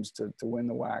 straight games to win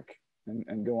the WAC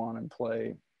and go on and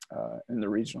play in the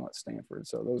regional at Stanford.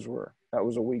 So that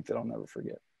was a week that I'll never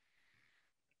forget.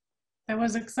 That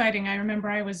was exciting. I remember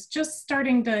I was just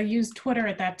starting to use Twitter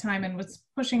at that time and was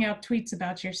pushing out tweets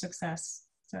about your success.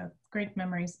 So great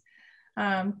memories.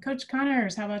 Coach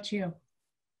Connors, how about you?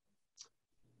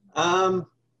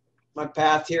 My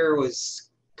path here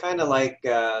was kind of like,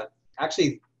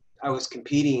 actually I was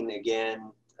competing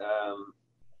again.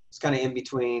 It's kind of in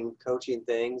between coaching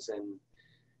things, and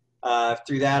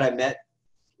through that I met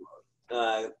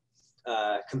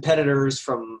competitors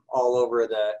from all over.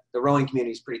 The rowing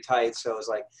community is pretty tight, so it was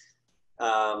like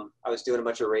I was doing a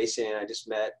bunch of racing, and I just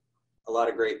met a lot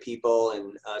of great people,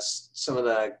 and some of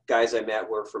the guys I met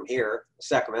were from here,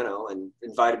 Sacramento, and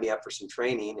invited me up for some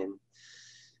training, and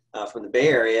from the Bay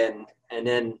Area, and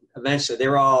then eventually they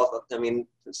were all, I mean,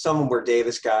 some of them were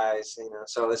Davis guys,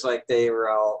 so it's like they were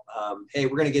all, hey,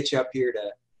 we're going to get you up here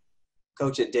to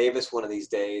coach at Davis one of these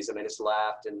days. And I just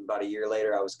laughed, and about a year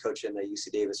later I was coaching the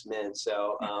UC Davis men.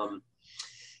 So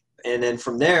and then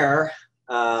from there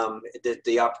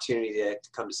the opportunity to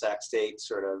come to Sac State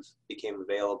sort of became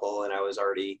available, and I was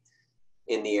already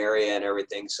in the area and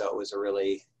everything, so it was a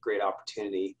really great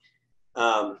opportunity.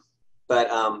 But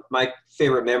my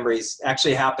favorite memories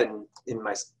actually happened in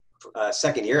my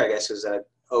second year, I guess. It was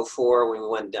 2004 when we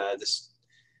won this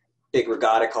big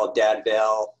regatta called Dad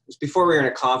Bell. It was before we were in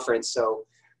a conference, so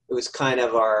it was kind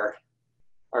of our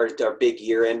big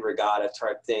year-end regatta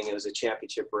type thing. It was a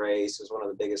championship race. It was one of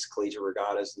the biggest collegiate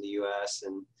regattas in the U.S.,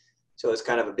 and so it was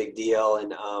kind of a big deal.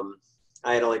 And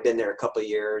I had only been there a couple of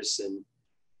years, and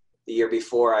the year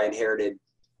before I inherited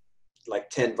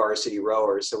like 10 varsity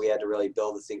rowers, so we had to really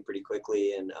build the thing pretty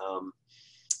quickly. And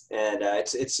then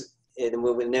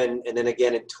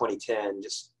again in 2010,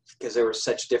 just because there were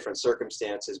such different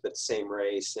circumstances, but the same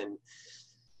race. And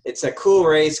it's a cool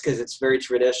race because it's very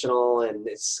traditional, and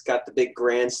it's got the big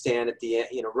grandstand at the end.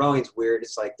 Rowing's weird.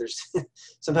 It's like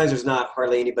sometimes there's not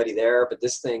hardly anybody there, but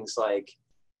this thing's like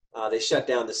they shut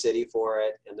down the city for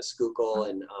it, and the Schuylkill,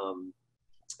 and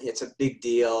it's a big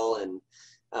deal. And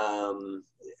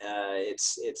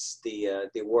it's the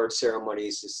award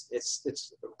ceremonies. It's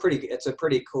a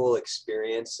pretty cool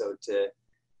experience. So to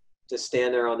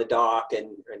stand there on the dock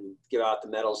and give out the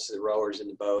medals to the rowers in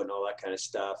the boat and all that kind of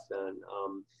stuff. And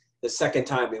the second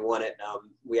time we won it,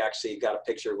 we actually got a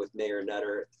picture with Mayor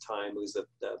Nutter at the time, who was the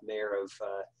mayor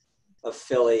of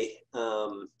Philly.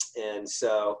 And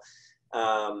so,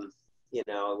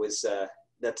 it was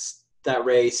that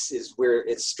race is where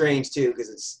it's strange too,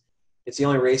 because it's the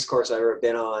only race course I've ever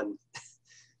been on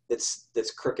that's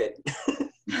crooked.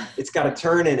 It's got a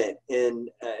turn in it, and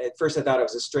at first I thought it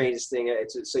was the strangest thing.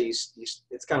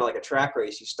 It's kind of like a track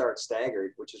race. You start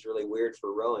staggered, which is really weird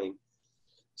for rowing.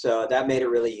 So that made it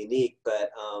really unique.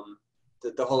 But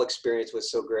the whole experience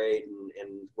was so great,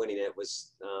 and winning it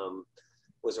was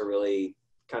a really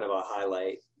kind of a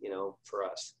highlight, for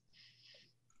us.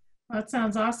 Well, that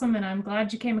sounds awesome, and I'm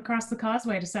glad you came across the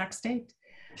causeway to Sac State.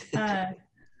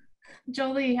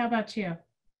 Jolie, how about you?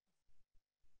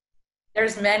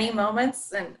 There's many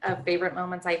moments and favorite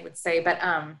moments, I would say, but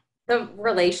the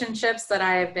relationships that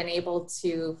I have been able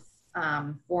to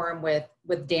form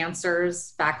with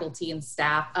dancers, faculty, and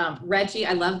staff. Reggie,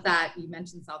 I love that you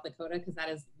mentioned South Dakota, because that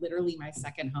is literally my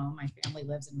second home. My family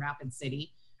lives in Rapid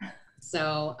City.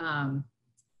 So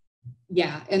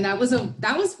yeah, and that was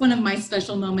one of my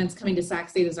special moments coming to Sac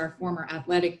State as our former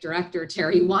athletic director,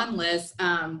 Terry Wanless.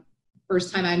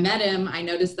 First time I met him, I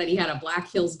noticed that he had a Black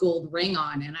Hills gold ring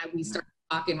on, and we started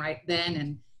talking right then.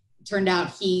 And it turned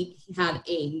out he had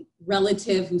a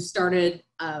relative who started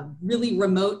a really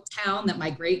remote town that my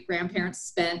great grandparents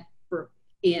spent for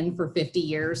 50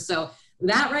 years. So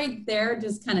that right there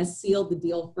just kind of sealed the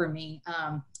deal for me,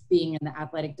 being in the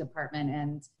athletic department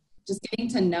and just getting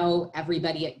to know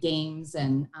everybody at games,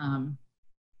 and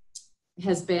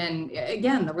has been,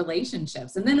 again, the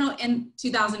relationships. And then in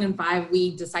 2005,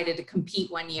 we decided to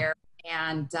compete one year,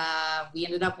 and we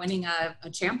ended up winning a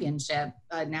championship,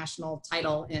 a national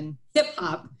title in hip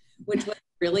hop, which was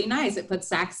really nice. It put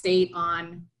Sac State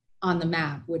on the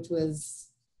map, which was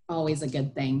always a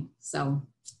good thing. So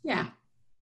yeah.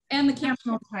 And the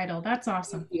national title, that's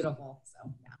awesome. Beautiful.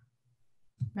 So yeah.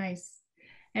 Nice.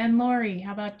 And Lori,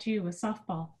 how about you with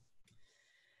softball?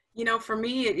 You know, for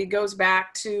me, it goes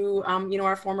back to, you know,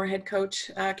 our former head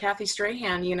coach, Kathy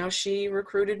Strahan. You know, she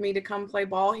recruited me to come play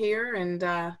ball here, and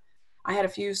I had a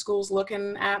few schools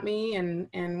looking at me,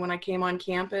 and when I came on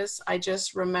campus, I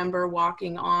just remember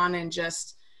walking on and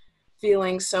just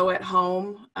feeling so at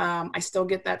home. I still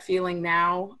get that feeling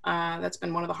now. That's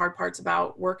been one of the hard parts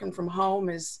about working from home,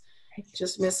 is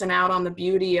just missing out on the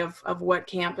beauty of what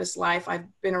campus life. I've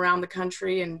been around the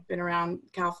country and been around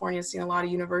California, seen a lot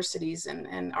of universities,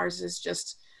 and ours is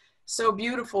just so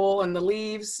beautiful. And the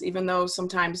leaves, even though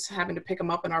sometimes having to pick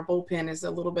them up in our bullpen is a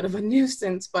little bit of a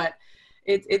nuisance, but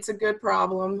it's a good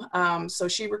problem. So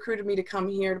she recruited me to come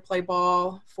here to play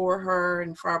ball for her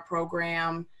and for our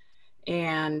program.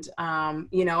 And,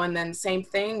 you know, and then same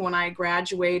thing when I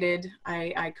graduated,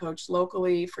 I coached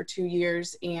locally for 2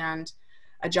 years, and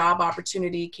a job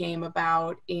opportunity came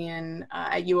about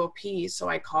at UOP. So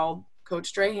I called Coach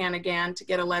Strahan again to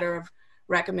get a letter of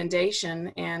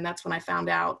recommendation. And that's when I found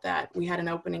out that we had an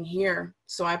opening here.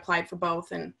 So I applied for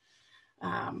both, and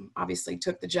obviously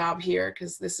took the job here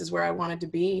because this is where I wanted to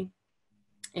be.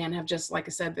 And have just, like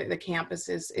I said, the campus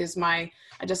is I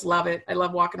just love it. I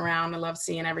love walking around. I love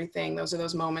seeing everything. Those are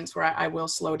those moments where I will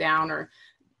slow down, or,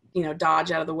 you know,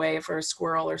 dodge out of the way for a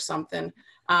squirrel or something.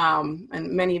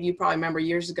 And many of you probably remember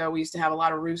years ago, we used to have a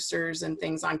lot of roosters and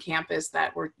things on campus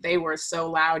that were so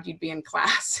loud, you'd be in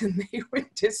class and they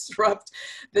would disrupt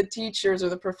the teachers or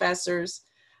the professors.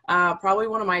 Probably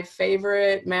one of my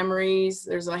favorite memories.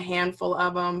 There's a handful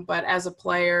of them, but as a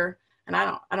player, and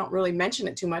I don't really mention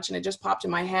it too much, and it just popped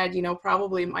in my head, you know,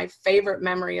 probably my favorite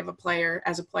memory of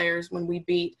as a player is when we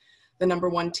beat the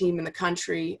 #1 team in the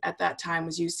country at that time,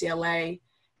 was UCLA.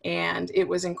 And it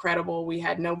was incredible. We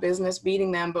had no business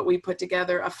beating them, but we put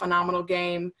together a phenomenal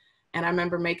game. And I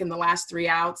remember making the last 3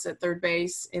 outs at third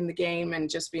base in the game and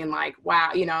just being like,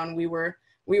 wow, you know, and we were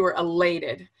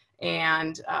elated.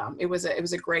 And it was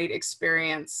a great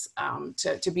experience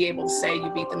to be able to say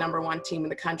you beat the #1 team in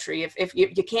the country. If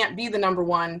you can't be the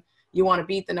 #1, you want to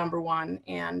beat the #1.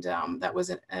 And that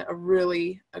was a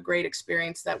really great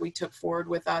experience that we took forward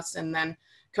with us. And then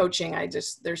coaching,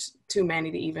 there's too many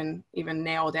to even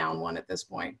nail down one at this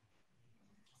point.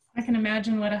 I can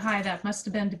imagine what a high that must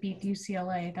have been to beat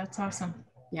UCLA. That's awesome.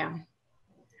 Yeah.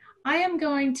 I am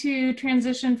going to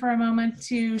transition for a moment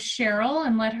to Cheryl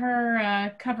and let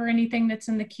her cover anything that's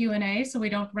in the Q&A so we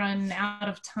don't run out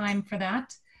of time for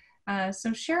that.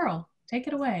 So Cheryl, take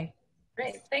it away.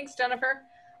 Great, thanks Jennifer.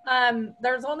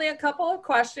 There's only a couple of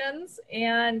questions,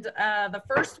 and the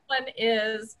first one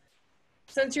is,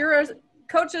 since you're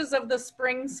coaches of the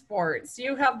spring sports,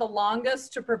 you have the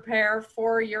longest to prepare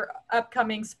for your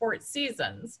upcoming sports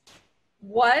seasons.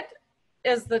 What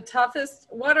are the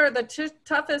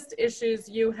toughest issues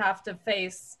you have to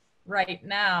face right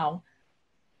now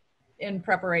in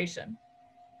preparation?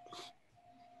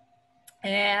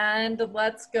 And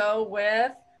let's go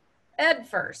with Ed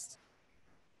first.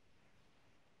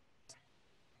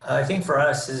 I think for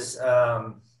us is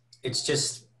it's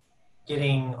just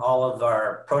getting all of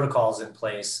our protocols in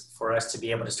place for us to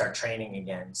be able to start training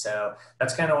again. So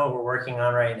that's kind of what we're working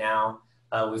on right now.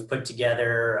 We've put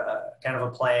together kind of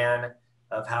a plan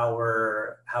of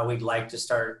how we'd like to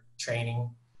start training,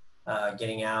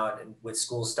 getting out, and with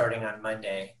school starting on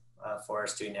Monday for our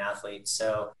student athletes.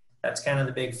 So that's kind of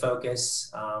the big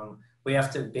focus. We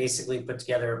have to basically put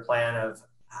together a plan of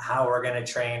how we're going to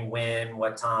train, when,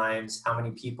 what times, how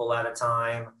many people at a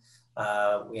time.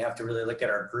 We have to really look at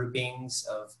our groupings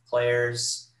of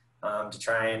players to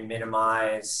try and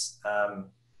minimize,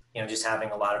 just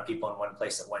having a lot of people in one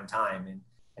place at one time,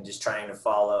 and just trying to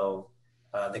follow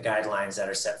the guidelines that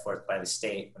are set forth by the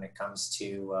state when it comes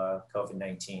to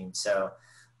COVID-19. So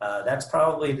that's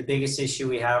probably the biggest issue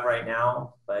we have right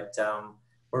now, but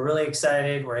we're really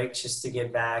excited. We're anxious to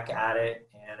get back at it.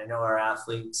 And I know our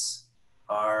athletes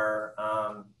are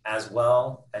as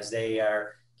well, as they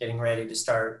are getting ready to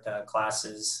start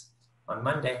classes on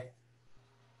Monday.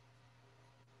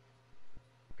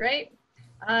 Great.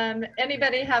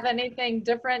 Anybody have anything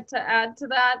different to add to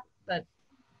that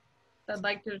I'd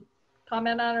like to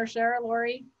comment on or share,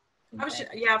 Lori?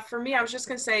 Yeah, for me, I was just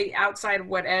going to say, outside of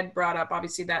what Ed brought up,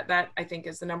 obviously that I think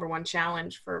is the #1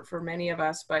 challenge for many of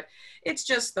us, but it's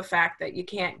just the fact that you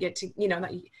can't get to,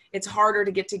 it's harder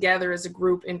to get together as a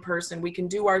group in person. We can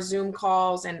do our Zoom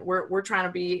calls, and we're trying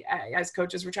to be, as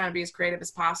coaches, we're trying to be as creative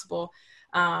as possible.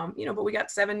 But we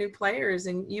got 7 new players,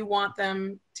 and you want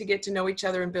them to get to know each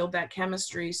other and build that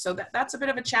chemistry. So that's a bit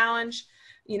of a challenge.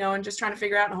 And just trying to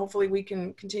figure out, and hopefully we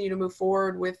can continue to move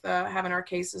forward with having our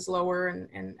cases lower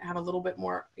and have a little bit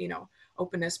more,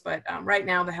 openness. But right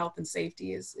now, the health and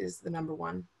safety is the number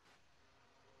one.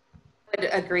 I would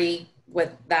agree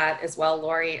with that as well,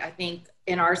 Lori. I think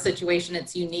in our situation,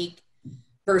 it's unique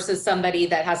versus somebody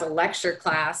that has a lecture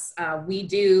class. We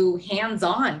do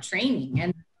hands-on training,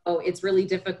 and so it's really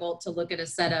difficult to look at a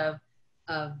set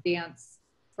of dance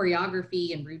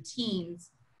choreography and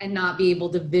routines and not be able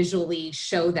to visually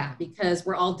show that, because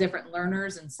we're all different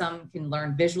learners, and some can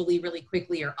learn visually really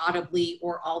quickly or audibly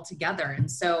or all together. And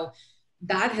so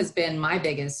that has been my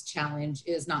biggest challenge,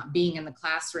 is not being in the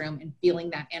classroom and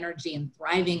feeling that energy and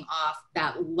thriving off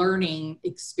that learning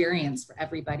experience for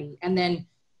everybody. And then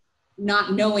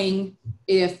not knowing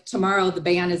if tomorrow the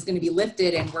ban is going to be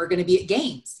lifted and we're going to be at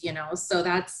games, you know, so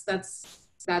that's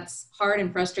hard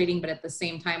and frustrating. But at the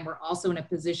same time, we're also in a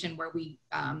position where we've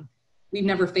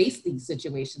never faced these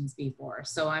situations before.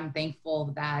 So I'm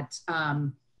thankful that,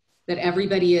 that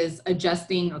everybody is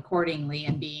adjusting accordingly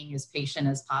and being as patient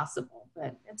as possible,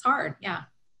 but it's hard. Yeah.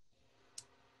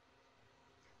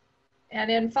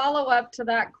 And in follow-up to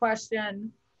that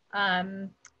question,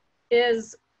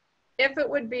 is if it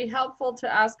would be helpful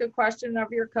to ask a question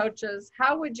of your coaches,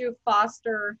 how would you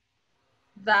foster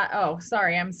that? Oh,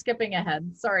 sorry, I'm skipping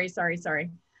ahead. Sorry.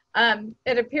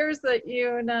 It appears that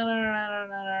you, no,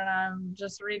 I'm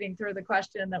just reading through the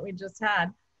question that we just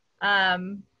had.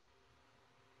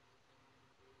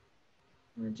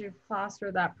 Would you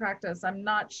foster that practice? I'm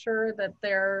not sure that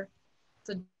there's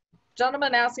a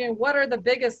gentleman asking, what are the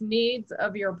biggest needs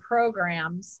of your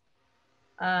programs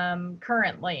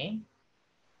currently?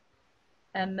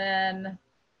 And then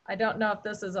I don't know if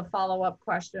this is a follow-up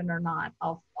question or not.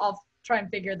 I'll try and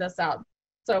figure this out.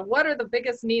 So what are the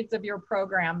biggest needs of your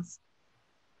programs?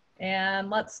 And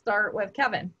let's start with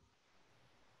Kevin.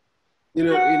 You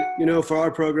know, for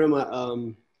our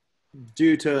program,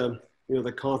 due to, you know,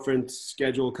 the conference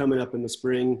schedule coming up in the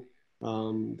spring,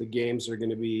 the games are going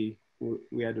to be,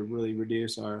 we had to really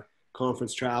reduce our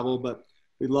conference travel, but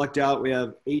we lucked out. We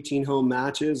have 18 home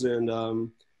matches, and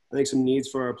I think some needs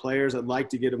for our players. I'd like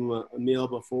to get them a meal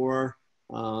before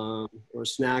or a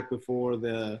snack before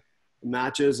the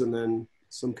matches, and then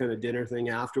some kind of dinner thing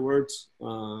afterwards.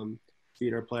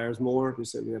 Feed our players more. We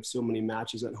said we have so many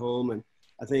matches at home, and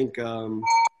I think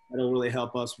that'll really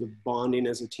help us with bonding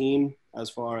as a team. As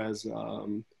far as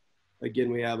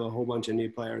again, we have a whole bunch of new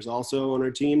players also on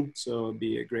our team, so it'd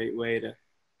be a great way to,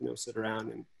 you know, sit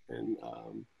around and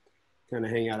kind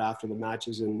of hang out after the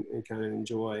matches and kind of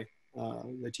enjoy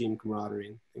the team camaraderie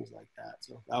and things like that.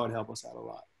 So that would help us out a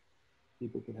lot.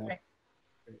 People could help.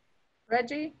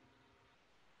 Reggie?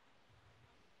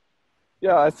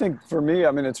 Yeah, I think for me,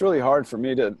 I mean, it's really hard for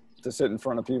me to sit in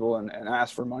front of people and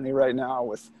ask for money right now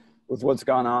with what's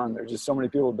gone on. There's just so many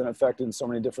people have been affected in so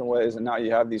many different ways. And now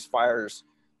you have these fires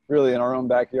really in our own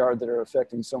backyard that are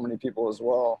affecting so many people as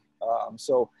well.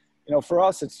 So, you know, for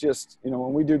us, it's just, you know,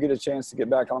 when we do get a chance to get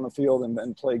back on the field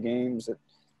and play games, that,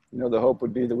 you know, the hope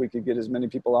would be that we could get as many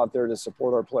people out there to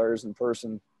support our players in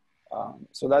person.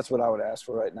 So that's what I would ask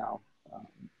for right now.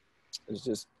 It's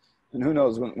just, and who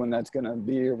knows when that's going to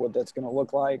be or what that's going to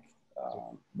look like.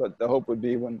 But the hope would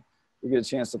be when we get a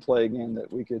chance to play again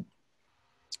that we could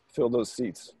fill those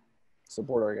seats,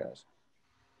 support our guys.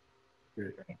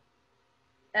 Great.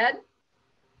 Ed?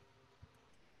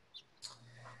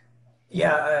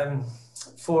 Yeah,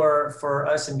 for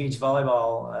us in beach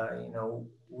volleyball, you know,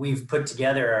 we've put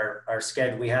together our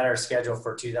schedule. We had our schedule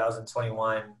for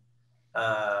 2021.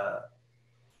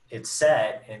 It's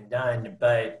set and done,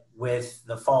 but with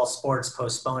the fall sports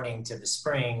postponing to the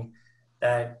spring,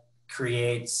 that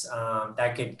creates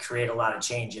that could create a lot of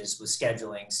changes with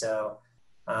scheduling. So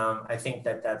I think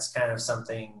that's kind of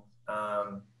something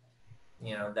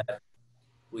you know, that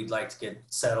we'd like to get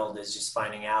settled, is just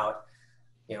finding out,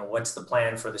 you know, what's the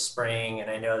plan for the spring. And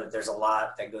I know that there's a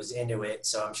lot that goes into it,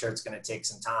 so I'm sure it's going to take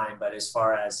some time. But as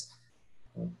far as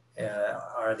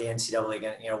are the NCAA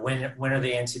going to, you know, when are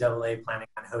the NCAA planning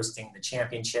on hosting the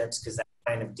championships? Because that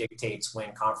kind of dictates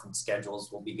when conference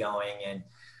schedules will be going. And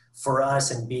for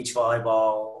us in beach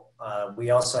volleyball,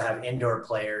 we also have indoor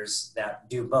players that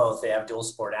do both. They have dual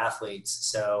sport athletes.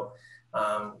 So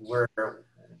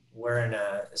we're in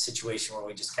a situation where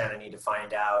we just kind of need to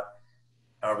find out,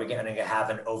 are we going to have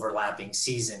an overlapping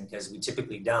season? Because we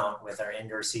typically don't, with our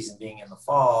indoor season being in the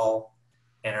fall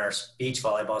and our beach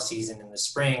volleyball season in the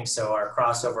spring. So our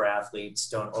crossover athletes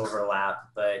don't overlap.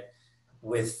 But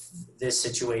with this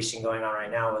situation going on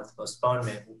right now with the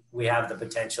postponement, we have the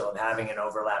potential of having an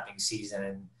overlapping season,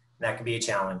 and that could be a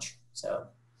challenge. So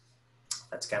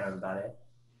that's kind of about it.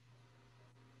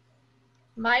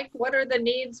 Mike, what are the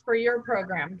needs for your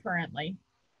program currently?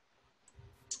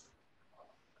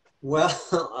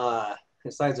 Well,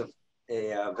 besides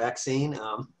a vaccine.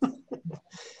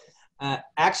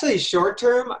 Actually, short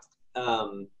term,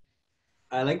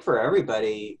 I think for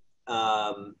everybody,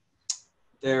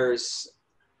 there's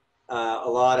a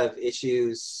lot of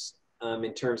issues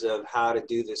in terms of how to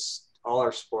do this, all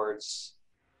our sports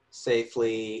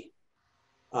safely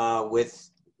with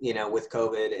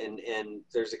COVID, and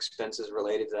there's expenses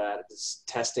related to that. It's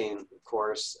testing, of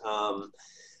course.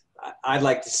 I'd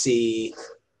like to see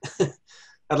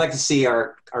I'd like to see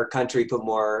our country put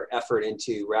more effort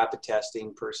into rapid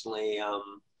testing personally. I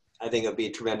think it would be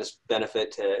a tremendous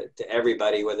benefit to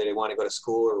everybody, whether they want to go to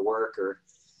school or work or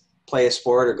play a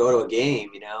sport or go to a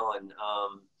game, and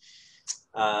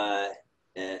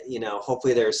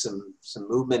hopefully there's some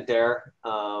movement there.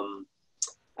 Long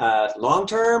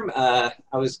term, I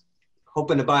was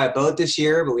hoping to buy a boat this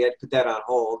year, but we had to put that on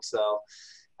hold. So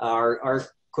our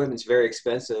equipment's very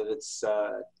expensive. It's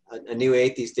a new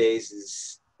 8 these days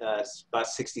is about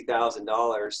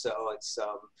 $60,000. So it's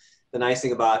the nice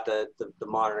thing about the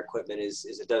modern equipment is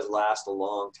it does last a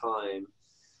long time.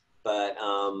 But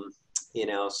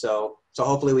so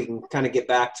hopefully we can kind of get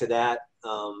back to that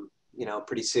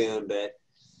pretty soon. But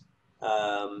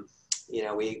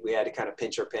we had to kind of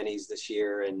pinch our pennies this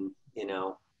year, and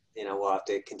we'll have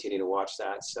to continue to watch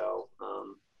that. So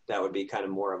that would be kind of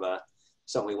more of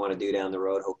something we want to do down the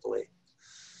road, hopefully.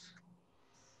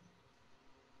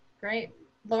 Great.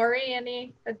 Lori,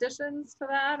 any additions to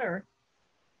that, or?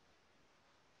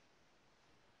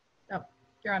 Oh,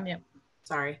 you're on mute.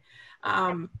 Sorry.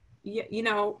 And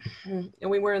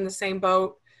we were in the same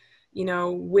boat,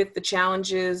 with the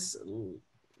challenges, you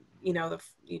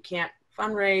can't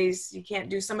fundraise, you can't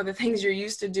do some of the things you're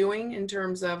used to doing in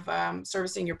terms of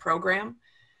servicing your program.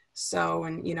 So,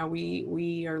 and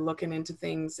we are looking into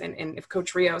things, and if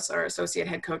Coach Rios, our associate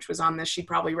head coach, was on this, she'd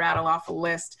probably rattle off a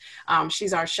list.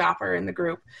 She's our shopper in the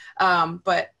group.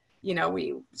 But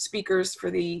we speakers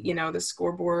for the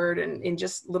scoreboard and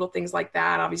just little things like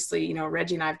that. Obviously,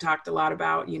 Reggie and I have talked a lot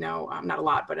about, not a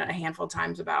lot, but a handful of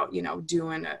times about,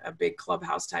 doing a big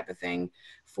clubhouse type of thing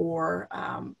for,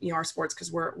 our sports,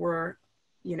 because we're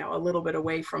a little bit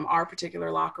away from our particular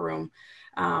locker room.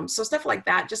 So stuff like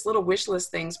that, just little wish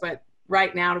list things. But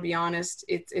right now, to be honest,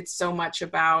 it's so much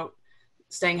about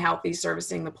staying healthy,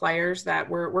 servicing the players, that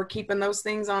we're keeping those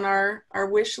things on our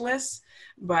wish list,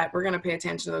 but we're going to pay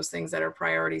attention to those things that are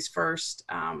priorities first,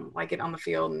 like get on the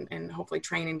field and hopefully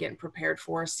training, getting prepared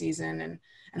for a season, and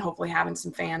hopefully having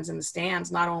some fans in the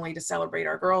stands, not only to celebrate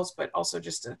our girls, but also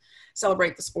just to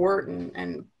celebrate the sport.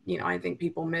 And I think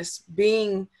people miss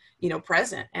being,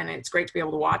 present, and it's great to be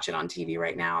able to watch it on TV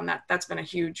right now. And that's been a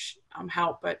huge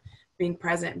help, but being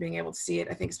present and being able to see it,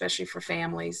 I think, especially for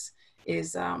families,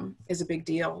 is a big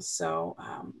deal. So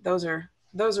those are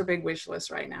big wish lists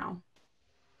right now.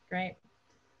 Great.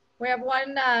 We have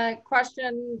one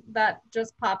question that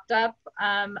just popped up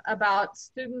about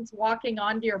students walking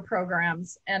onto your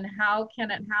programs, and how can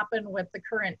it happen with the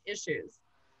current issues?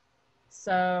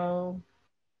 So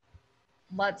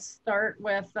let's start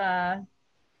with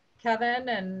Kevin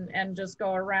and just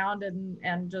go around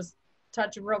and just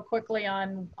touch real quickly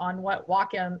on what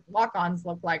walk-ons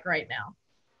look like right now.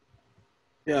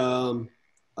 Yeah,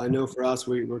 I know for us,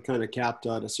 we're kind of capped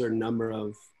at a certain number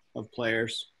of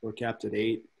players. We're capped at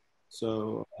 8.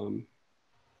 So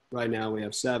right now we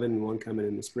have 7, 1 coming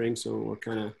in the spring. So we're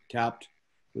kind of capped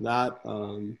for that.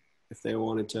 If they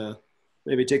wanted to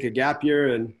maybe take a gap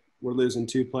year, and we're losing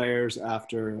 2 players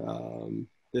after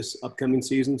this upcoming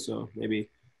season. So maybe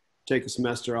take a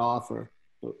semester off or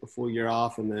a full year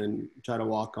off, and then try to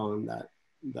walk on that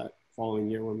following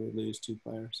year when we lose 2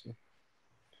 players. So.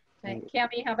 Okay,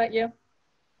 Cammie, how about you?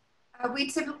 We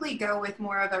typically go with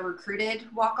more of a recruited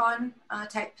walk-on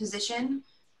type position,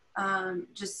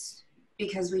 just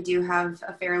because we do have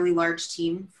a fairly large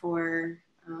team for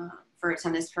a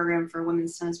tennis program, for a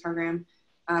women's tennis program.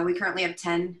 We currently have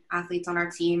 10 athletes on our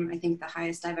team. I think the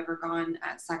highest I've ever gone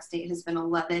at Sac State has been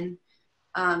 11.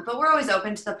 But we're always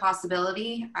open to the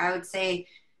possibility. I would say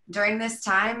during this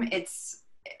time, it's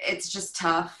just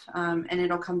tough, and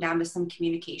it'll come down to some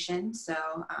communication. So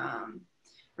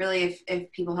really,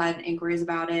 if people had inquiries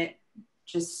about it,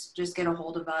 just get a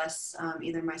hold of us,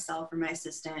 either myself or my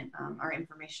assistant. Our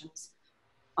information's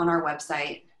on our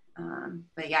website.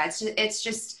 But yeah, it's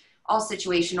just all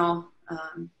situational,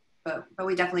 but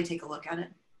we definitely take a look at it.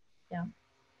 Yeah.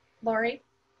 Lori?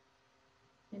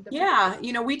 Yeah,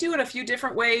 we do it a few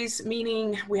different ways,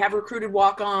 meaning we have recruited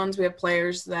walk-ons, we have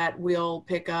players that we'll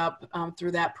pick up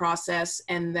through that process,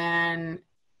 and then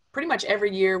pretty much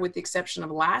every year, with the exception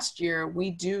of last year,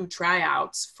 we do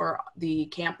tryouts for the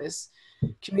campus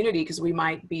community, because we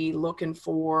might be looking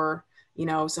for you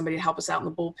know, somebody to help us out in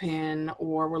the bullpen,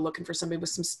 or we're looking for somebody with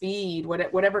some speed,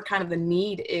 whatever kind of the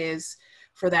need is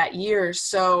for that year.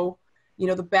 So, you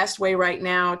know, the best way right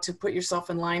now to put yourself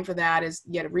in line for that is,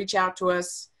 to reach out to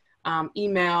us.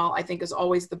 Email, I think, is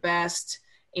always the best.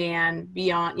 And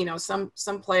beyond, you know, some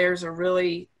players are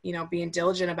really, you know, being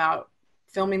diligent about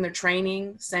filming their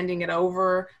training, sending it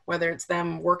over, whether it's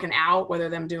them working out, whether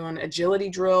them doing agility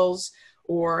drills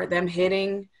or them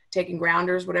hitting, taking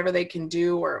grounders, whatever they can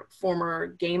do, or former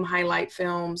game highlight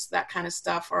films, that kind of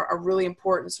stuff are really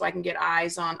important, so I can get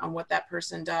eyes on what that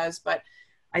person does. But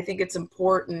I think it's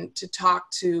important to talk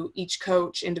to each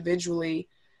coach individually,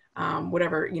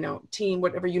 whatever, you know, team,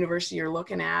 whatever university you're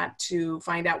looking at, to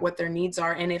find out what their needs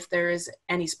are and if there is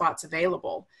any spots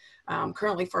available.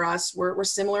 Currently for us, we're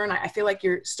similar, and I feel like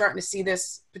you're starting to see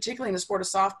this, particularly in the sport of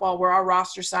softball, where our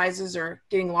roster sizes are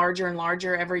getting larger and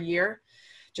larger every year.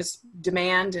 Just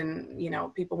demand and, you know,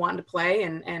 people wanting to play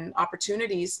and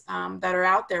opportunities that are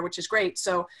out there, which is great.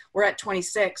 So we're at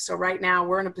 26. So right now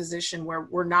we're in a position where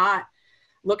we're not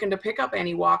looking to pick up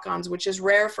any walk-ons, which is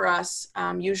rare for us.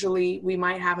 Usually we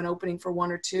might have an opening for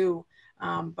one or two,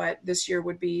 but this year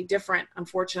would be different,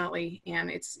 unfortunately.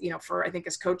 And it's, you know, I think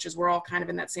as coaches, we're all kind of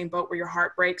in that same boat where your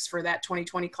heart breaks for that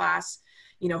 2020 class,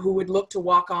 you know, who would look to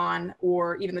walk on,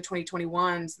 or even the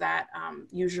 2021s that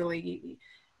usually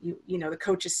you know, the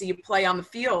coaches see you play on the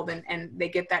field and they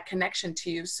get that connection to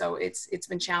you. So it's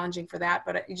been challenging for that,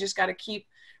 but you just got to keep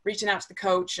reaching out to the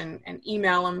coach and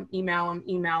email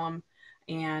them,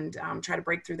 and try to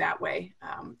break through that way.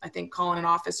 I think calling an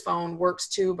office phone works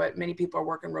too, but many people are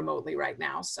working remotely right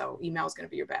now. So email is going to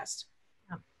be your best.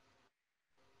 Yeah.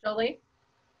 Jolie?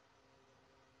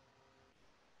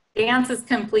 Dance is a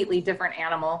completely different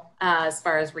animal as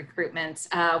far as recruitment.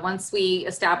 Once we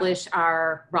establish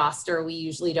our roster, we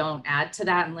usually don't add to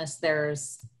that unless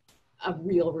there's a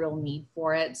real need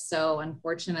for it. So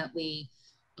unfortunately,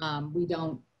 we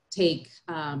don't take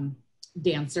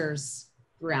dancers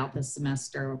throughout the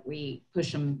semester. We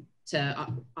push them to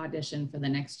audition for the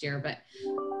next year. But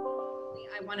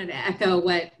I wanted to echo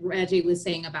what Reggie was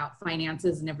saying about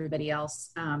finances and everybody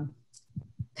else.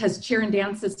 Because cheer and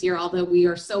dance this year, although we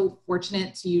are so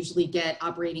fortunate to usually get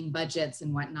operating budgets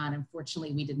and whatnot,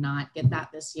 unfortunately, we did not get that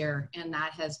this year. And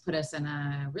that has put us in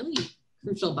a really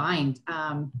crucial bind.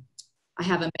 I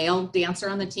have a male dancer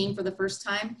on the team for the first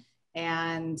time,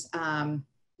 and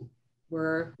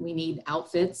we need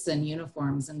outfits and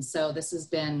uniforms. And so this has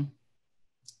been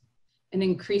an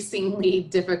increasingly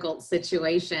difficult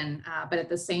situation, but at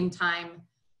the same time,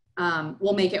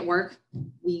 we'll make it work.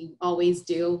 We always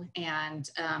do. And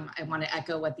I want to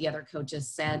echo what the other coaches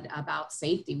said about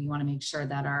safety. We want to make sure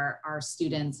that our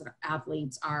students, our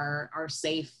athletes are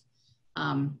safe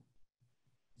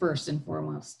first and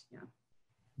foremost. Yeah.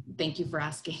 Thank you for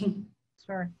asking.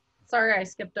 Sure. Sorry, I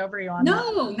skipped over you on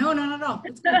that. No.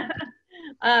 It's good.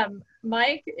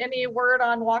 Mike, any word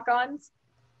on walk-ons?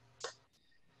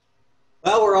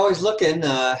 Well, we're always looking.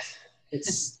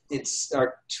 It's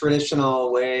our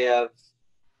traditional way of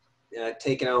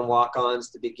taking on walk-ons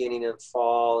at the beginning of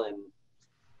fall, and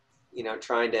you know,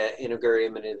 trying to integrate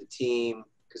them into the team,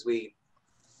 because we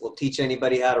will teach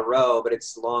anybody how to row, but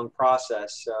it's a long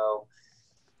process. So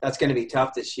that's going to be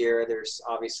tough this year. There's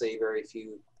obviously very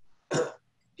few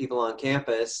people on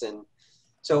campus, and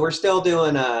so we're still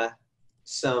doing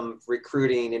some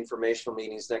recruiting informational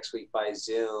meetings next week by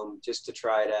Zoom, just to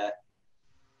try to,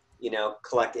 you know,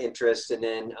 collect interest. And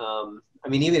then, I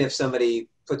mean, even if somebody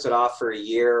puts it off for a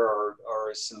year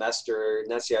or a semester,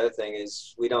 and that's the other thing,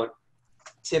 is we don't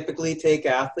typically take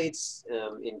athletes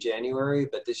in January,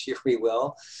 but this year we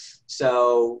will.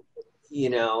 So, you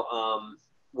know,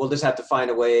 we'll just have to find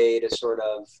a way to sort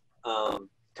of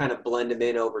kind of blend them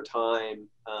in over time,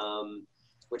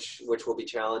 which will be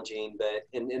challenging. But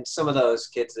and some of those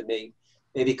kids that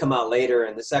maybe come out later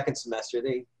in the second semester,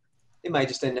 they might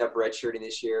just end up redshirting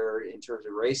this year in terms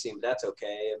of racing, but that's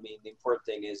okay. I mean, the important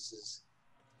thing is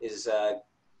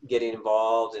getting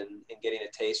involved and getting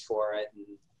a taste for it,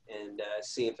 and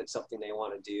see if it's something they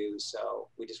want to do. So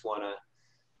we just want to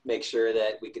make sure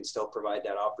that we can still provide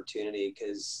that opportunity,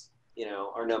 because, you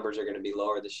know, our numbers are going to be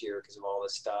lower this year because of all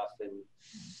this stuff.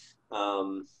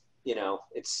 And, you know,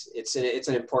 it's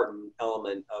an important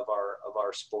element of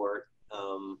our sport.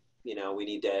 You know, we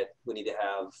need to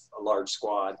have a large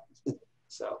squad.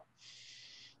 So.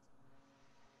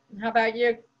 How about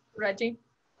you, Reggie?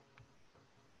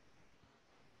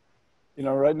 You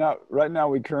know, right now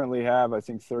we currently have, I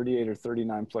think, 38 or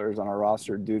 39 players on our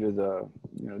roster due to the,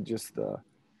 you know, just the,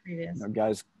 you know,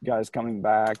 guys coming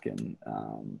back, and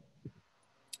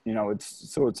you know,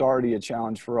 it's already a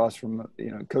challenge for us from,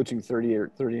 you know, coaching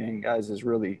 38 guys is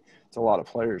really, it's a lot of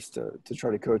players to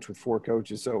try to coach with 4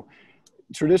 coaches. So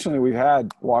traditionally we've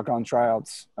had walk-on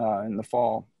tryouts in the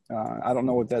fall. I don't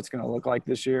know what that's going to look like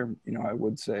this year. You know, I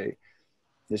would say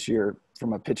this year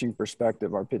from a pitching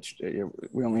perspective,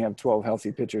 we only have 12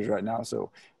 healthy pitchers right now.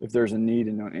 So if there's a need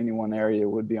in any one area, it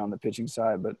would be on the pitching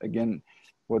side. But again,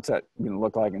 what's that going to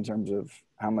look like in terms of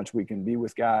how much we can be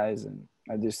with guys? And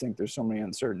I just think there's so many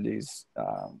uncertainties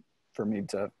for me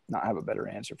to not have a better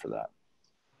answer for that.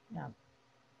 Yeah.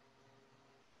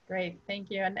 Great. Thank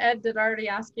you. And Ed, did I already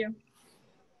ask you?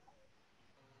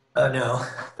 No.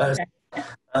 Okay.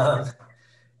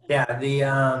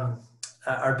 Yeah,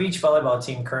 our beach volleyball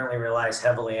team currently relies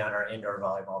heavily on our indoor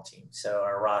volleyball team. So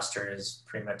our roster is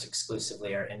pretty much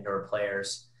exclusively our indoor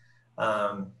players.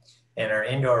 And our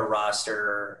indoor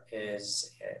roster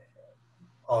is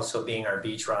also being our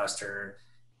beach roster.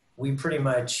 We pretty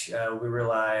much, we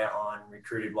rely on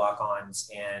recruited walk-ons,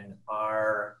 and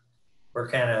we're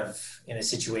kind of in a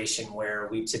situation where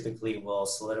we typically will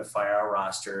solidify our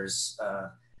rosters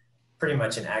pretty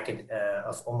much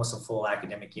almost a full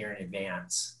academic year in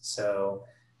advance. So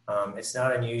it's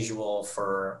not unusual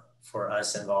for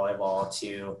us in volleyball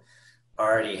to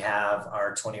already have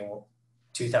our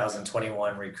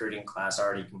 2021 recruiting class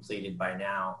already completed by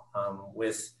now.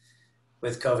 With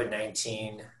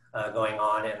COVID-19 going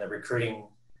on and the recruiting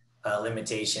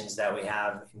limitations that we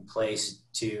have in place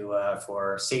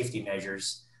for safety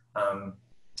measures,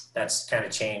 that's kind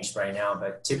of changed right now,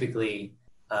 but typically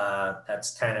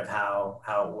that's kind of how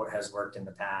it has worked in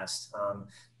the past.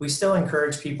 We still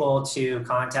encourage people to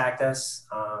contact us.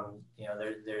 You know,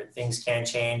 there things can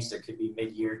change. There could be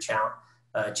mid-year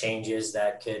changes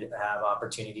that could have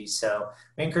opportunities. So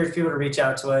we encourage people to reach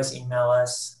out to us, email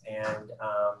us, and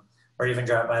or even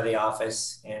drop by the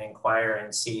office and inquire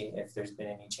and see if there's been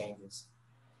any changes.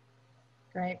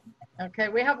 Great. Okay,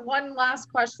 we have one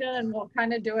last question, and we'll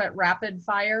kind of do it rapid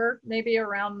fire, maybe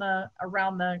around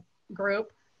the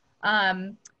group.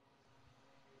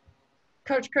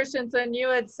 Coach Christiansen, you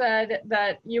had said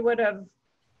that you would have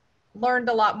learned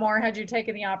a lot more had you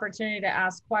taken the opportunity to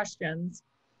ask questions.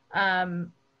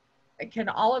 Can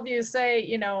all of you say,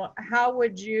 you know, how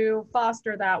would you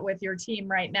foster that with your team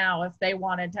right now if they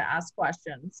wanted to ask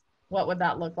questions? What would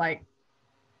that look like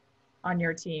on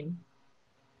your team?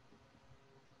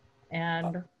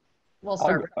 And we'll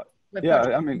start with yeah,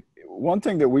 Coach. I mean, one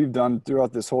thing that we've done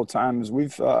throughout this whole time is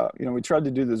we've, you know, we tried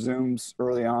to do the Zooms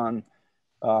early on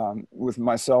with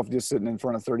myself just sitting in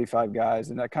front of 35 guys,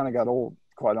 and that kind of got old,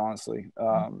 quite honestly.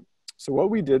 So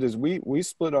what we did is we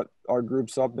split our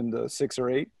groups up into 6 or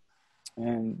 8,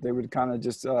 and they would kind of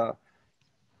just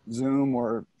Zoom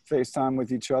or FaceTime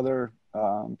with each other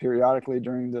periodically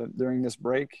during this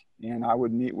break. And I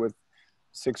would meet with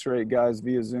 6 or 8 guys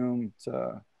via Zoom.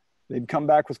 They'd come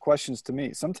back with questions to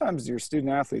me. Sometimes your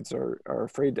student athletes are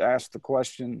afraid to ask the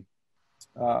question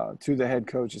to the head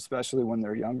coach, especially when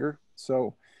they're younger.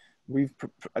 So we've,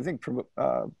 I think,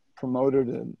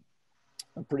 promoted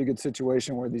a pretty good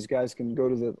situation where these guys can go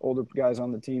to the older guys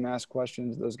on the team, ask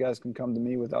questions. Those guys can come to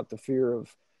me without the fear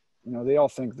of, you know, they all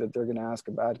think that they're going to ask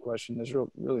a bad question. There's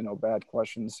really no bad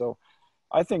questions. So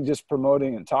I think just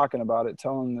promoting and talking about it,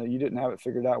 telling them that you didn't have it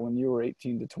figured out when you were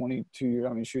 18 to 22.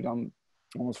 I mean, shoot, I'm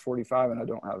almost 45 and I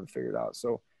don't have it figured out.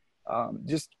 So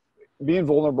just being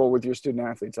vulnerable with your student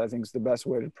athletes, I think, is the best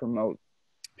way to promote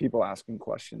people asking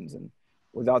questions, and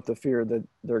without the fear that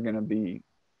they're going to be,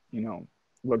 you know,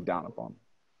 looked down upon.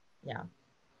 Yeah.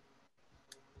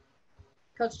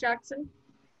 Coach Jackson?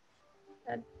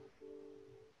 Ed?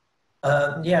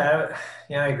 Yeah,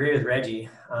 I agree with Reggie.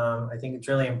 I think it's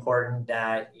really important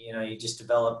that, you know, you just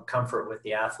develop comfort with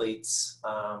the athletes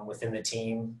within the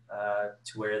team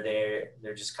to where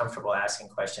they're just comfortable asking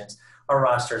questions. Our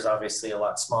roster is obviously a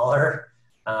lot smaller.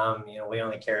 You know, we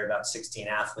only carry about 16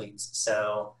 athletes.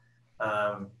 So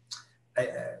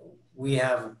we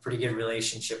have a pretty good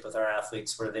relationship with our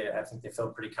athletes where I think they feel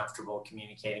pretty comfortable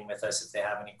communicating with us if they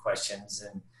have any questions.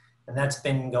 And that's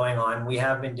been going on. We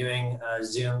have been doing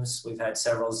Zooms. We've had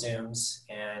several Zooms,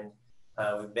 and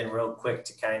we've been real quick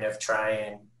to kind of try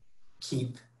and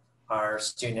keep our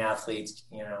student athletes,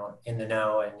 you know, in the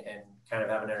know and kind of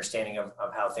have an understanding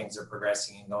of how things are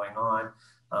progressing and going on.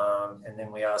 And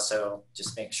then we also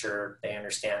just make sure they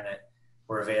understand that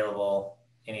we're available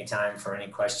anytime for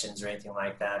any questions or anything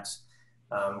like that.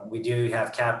 We do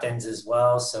have captains as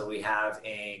well. So we have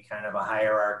a kind of a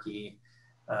hierarchy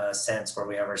sense where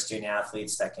we have our student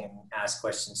athletes that can ask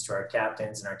questions to our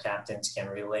captains, and our captains can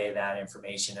relay that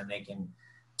information and they can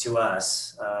to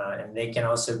us, and they can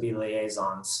also be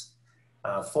liaisons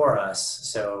for us.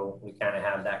 So we kind of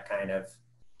have that kind of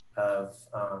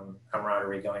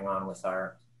camaraderie going on with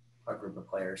our group of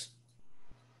players.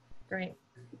 Great.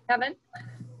 Kevin?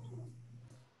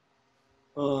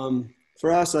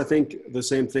 For us, I think the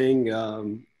same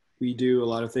thing. We do a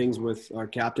lot of things with our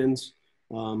captains.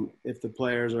 If the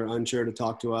players are unsure to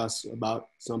talk to us about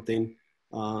something,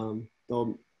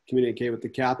 they'll communicate with the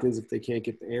captains. If they can't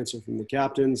get the answer from the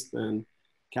captains, then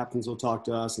captains will talk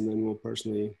to us, and then we'll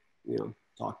personally,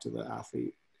 talk to the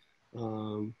athlete.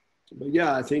 But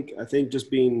yeah, I think just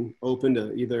being open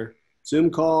to either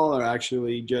Zoom call or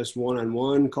actually just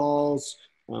one-on-one calls.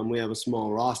 We have a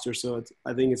small roster, so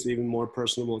I think it's even more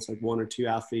personable. It's like one or two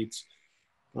athletes.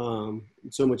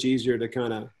 It's so much easier to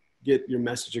kind of get your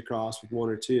message across with one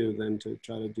or two than to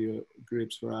try to do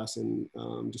groups for us. And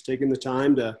just taking the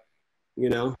time to,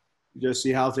 just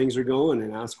see how things are going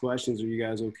and ask questions. Are you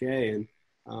guys okay? And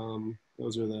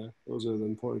those are the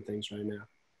important things right now.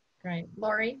 Great.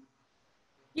 Lori?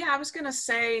 Yeah, I was going to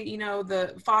say,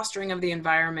 the fostering of the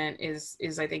environment is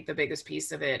I think the biggest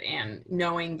piece of it. And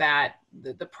knowing that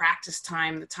the practice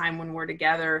time, the time when we're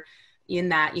together in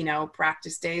that,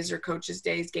 practice days or coaches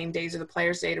days, game days or the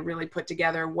players day, to really put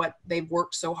together what they've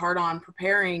worked so hard on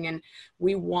preparing. And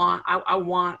I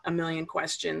want a million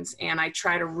questions, and I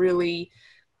try to really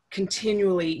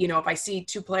continually, if I see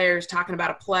two players talking about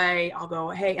a play, I'll go,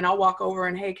 hey, and I'll walk over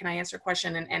and, hey, can I answer a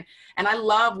question? And I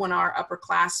love when our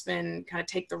upperclassmen kind of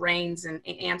take the reins and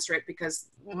answer it, because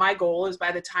my goal is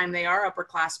by the time they are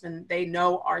upperclassmen, they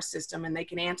know our system and they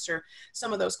can answer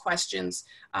some of those questions,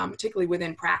 particularly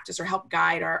within practice, or help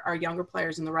guide our younger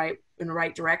players in the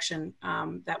right direction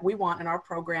that we want in our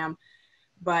program.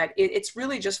 But it's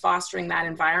really just fostering that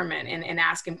environment and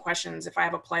asking questions. If I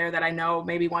have a player that I know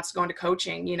maybe wants to go into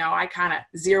coaching, I kind of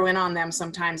zero in on them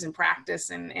sometimes in practice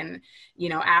and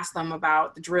ask them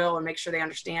about the drill and make sure they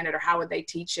understand it, or how would they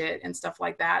teach it and stuff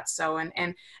like that. So,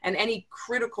 and any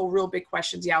critical, real big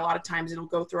questions, a lot of times it'll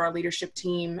go through our leadership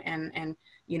team and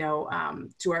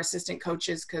to our assistant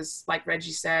coaches, because like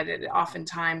Reggie said,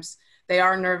 oftentimes they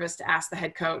are nervous to ask the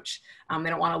head coach. They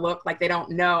don't want to look like they don't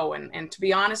know. And to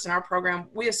be honest, in our program,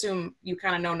 we assume you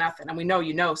kind of know nothing, and we know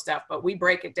you know stuff, but we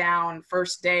break it down.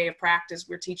 First day of practice,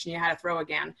 we're teaching you how to throw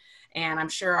again. And I'm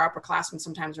sure our upperclassmen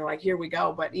sometimes are like, here we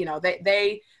go. But,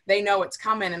 they know it's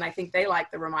coming, and I think they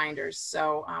like the reminders.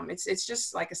 So it's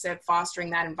just, like I said, fostering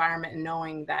that environment and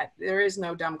knowing that there is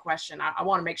no dumb question. I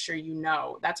want to make sure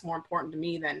that's more important to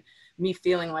me than me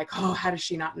feeling like, oh, how does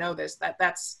she not know this?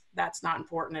 That's not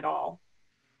important at all.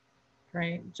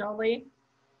 Great. Jolie?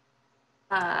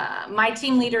 My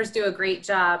team leaders do a great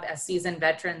job as seasoned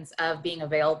veterans of being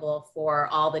available for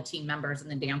all the team members and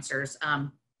the dancers.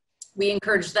 We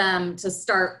encourage them to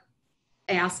start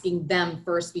asking them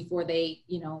first before they,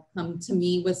 come to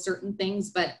me with certain things.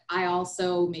 But I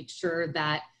also make sure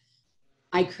that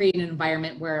I create an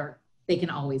environment where they can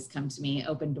always come to me,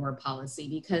 open door policy,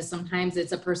 because sometimes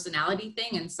it's a personality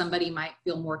thing and somebody might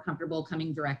feel more comfortable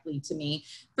coming directly to me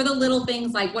for the little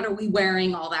things like, what are we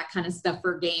wearing, all that kind of stuff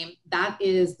for game. That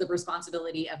is the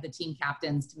responsibility of the team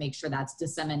captains to make sure that's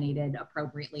disseminated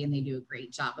appropriately, and they do a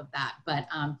great job of that. But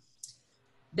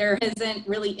there isn't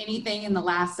really anything in the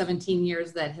last 17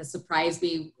 years that has surprised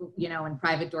me, in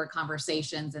private door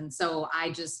conversations. And so I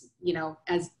just,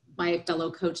 as my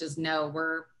fellow coaches know,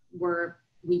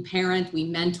 we parent, we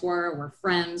mentor, we're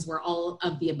friends, we're all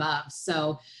of the above.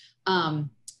 So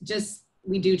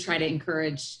we do try to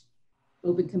encourage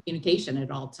open communication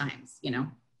at all times,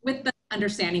 with the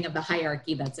understanding of the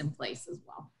hierarchy that's in place as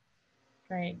well.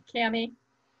 Great. Cammie?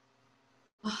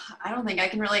 I don't think I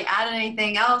can really add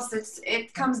anything else.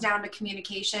 It comes down to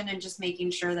communication and just making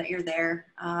sure that you're there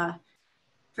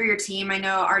for your team. I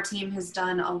know our team has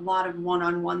done a lot of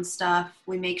one-on-one stuff.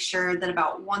 We make sure that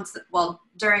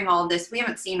during all this, we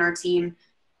haven't seen our team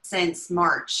since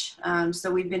March. So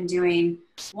we've been doing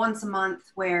once a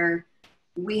month where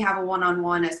we have a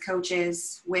one-on-one as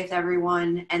coaches with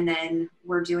everyone. And then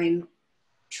we're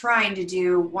trying to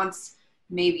do once,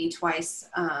 maybe twice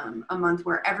a month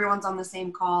where everyone's on the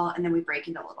same call, and then we break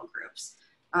into little groups.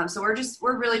 So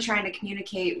we're really trying to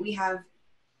communicate. We have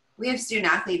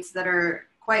student athletes that are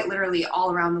quite literally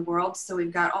all around the world. So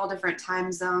we've got all different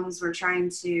time zones. We're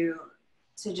trying to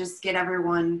just get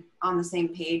everyone on the same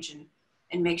page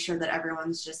and make sure that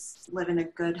everyone's just living a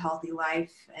good, healthy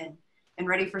life and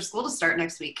ready for school to start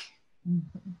next week.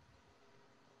 Mm-hmm.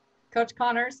 Coach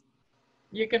Connors,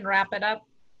 you can wrap it up.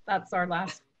 That's our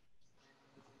last.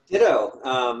 Ditto.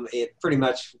 It pretty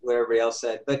much what everybody else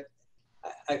said. But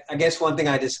I guess one thing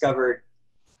I discovered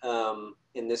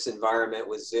in this environment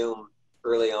with Zoom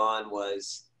early on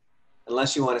was,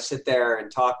 unless you want to sit there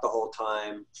and talk the whole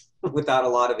time, without a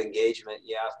lot of engagement.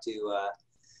 You have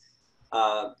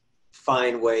to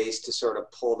find ways to sort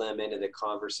of pull them into the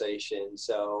conversation.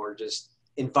 So, or just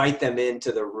invite them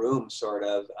into the room, sort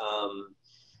of.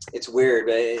 It's weird,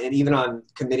 and even on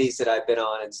committees that I've been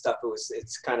on and stuff,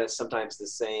 it's kind of sometimes the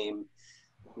same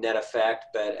net effect,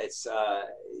 but it's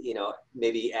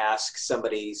maybe ask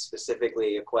somebody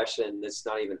specifically a question that's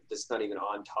not even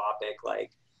on topic,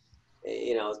 like,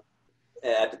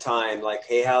 at the time, like,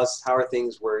 hey, how are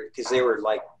things because they were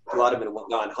like, a lot of them had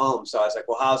gone home, so I was like,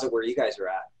 well, how's it where you guys are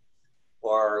at,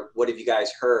 or what have you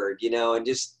guys heard, and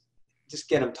just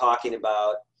get them talking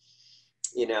about,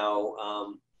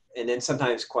 and then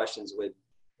sometimes questions would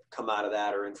come out of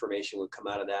that, or information would come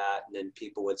out of that, and then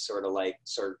people would sort of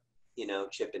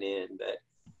chipping in. But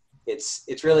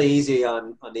it's really easy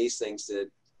on these things to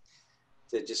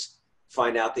just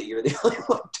find out that you're the only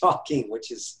one talking, which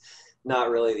is not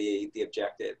really the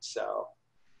objective. So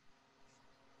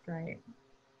great.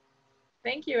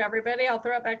 Thank you, everybody. I'll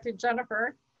throw it back to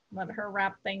Jennifer, let her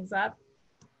wrap things up.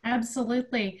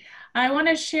 Absolutely. I want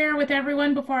to share with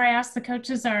everyone before I ask the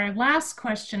coaches our last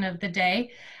question of the day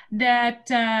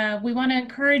that we want to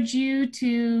encourage you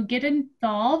to get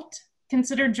involved.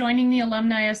 Consider joining the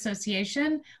Alumni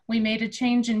Association. We made a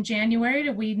change in January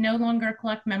we no longer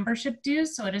collect membership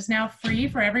dues, so it is now free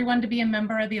for everyone to be a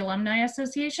member of the Alumni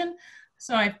Association.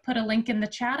 So I've put a link in the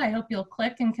chat. I hope you'll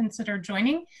click and consider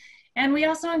joining. And we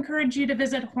also encourage you to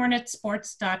visit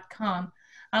hornetsports.com.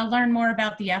 Learn more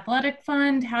about the athletic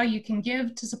fund, how you can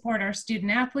give to support our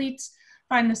student athletes,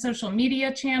 find the social media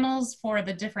channels for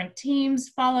the different teams,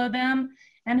 follow them,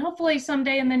 and hopefully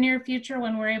someday in the near future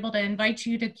when we're able to invite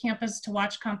you to campus to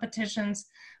watch competitions,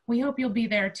 we hope you'll be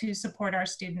there to support our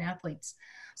student athletes.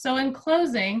 So in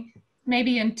closing,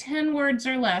 maybe in 10 words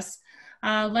or less,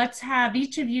 let's have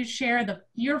each of you share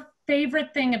your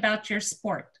favorite thing about your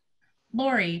sport.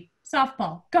 Lori,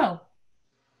 softball, go.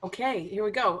 Okay, here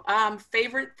we go.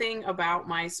 Favorite thing about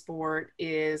my sport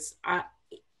is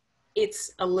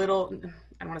it's a little,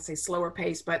 I don't want to say slower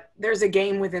pace, but there's a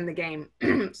game within the game.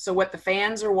 So what the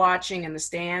fans are watching in the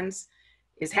stands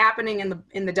is happening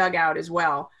in the dugout as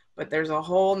well. But there's a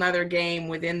whole nother game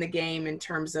within the game in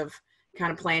terms of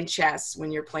kind of playing chess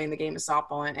when you're playing the game of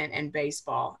softball and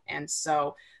baseball. And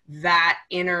so that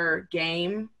inner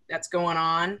game that's going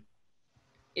on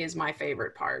is my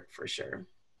favorite part for sure.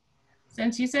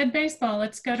 Since you said baseball,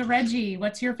 let's go to Reggie.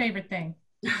 What's your favorite thing?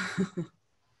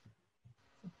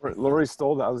 Lori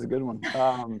stole that. That was a good one.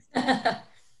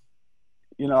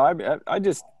 I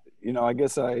just, I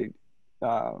guess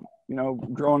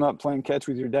growing up playing catch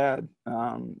with your dad.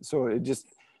 So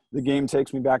the game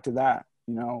takes me back to that,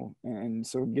 and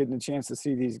so getting a chance to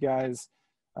see these guys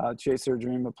chase their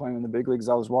dream of playing in the big leagues.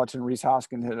 I was watching Reese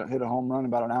Hoskins hit a home run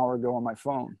about an hour ago on my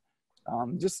phone.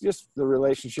 Just the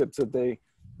relationships that they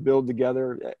build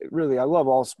together. Really, I love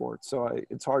all sports, so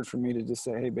it's hard for me to just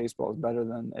say, hey, baseball is better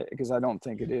than, because I don't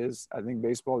think it is. I think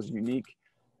baseball is unique,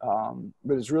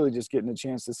 but it's really just getting a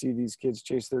chance to see these kids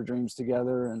chase their dreams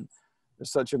together, and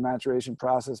there's such a maturation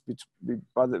process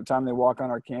by the time they walk on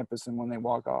our campus and when they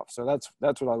walk off. So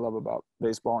that's what I love about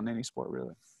baseball and any sport,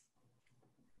 really.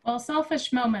 Well,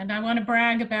 selfish moment. I want to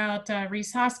brag about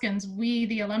Reese Hoskins. We,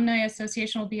 the Alumni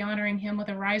Association, will be honoring him with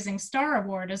a Rising Star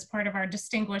Award as part of our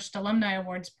Distinguished Alumni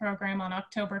Awards program on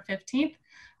October 15th.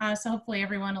 So hopefully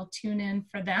everyone will tune in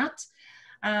for that.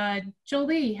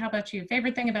 Jolie, how about you?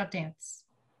 Favorite thing about dance?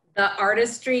 The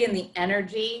artistry and the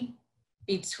energy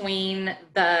between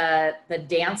the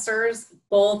dancers,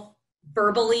 both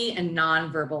verbally and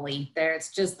non-verbally.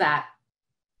 It's just that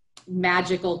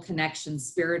magical connection,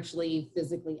 spiritually,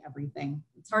 physically, everything.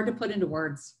 It's hard to put into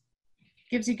words.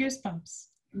 Gives you goosebumps.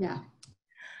 Yeah.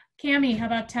 Cammie, how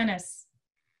about tennis?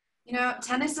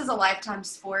 Tennis is a lifetime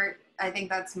sport. I think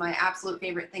that's my absolute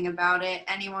favorite thing about it.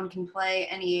 Anyone can play,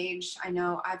 any age. I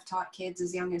know I've taught kids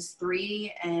as young as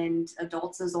 3 and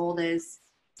adults as old as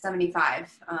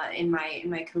 75 in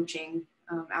my coaching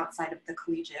outside of the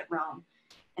collegiate realm.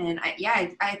 And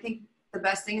I think the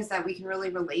best thing is that we can really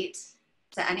relate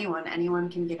to anyone. Anyone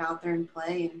can get out there and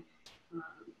play, and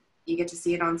you get to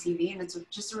see it on TV, and it's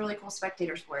just a really cool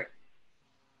spectator sport.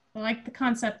 I like the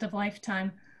concept of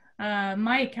lifetime.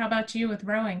 Mike, how about you with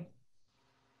rowing?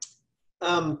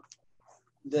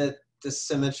 The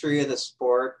symmetry of the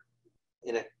sport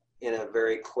in a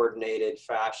very coordinated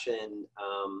fashion,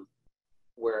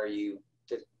 where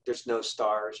there's no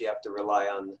stars. You have to rely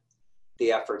on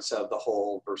the efforts of the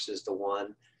whole versus the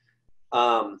one.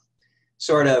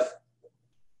 Sort of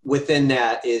within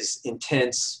that is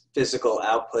intense physical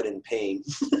output and pain.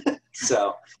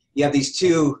 So you have these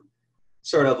two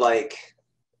sort of like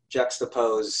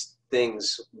juxtaposed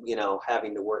things, you know,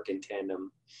 having to work in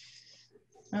tandem.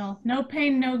 Well, no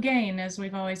pain, no gain, as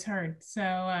we've always heard.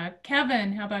 So,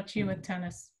 Kevin, how about you with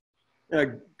tennis?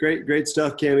 Great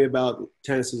stuff, Cammie, about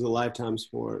tennis as a lifetime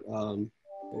sport.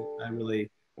 I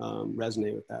really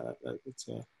resonate with that. It's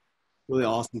a really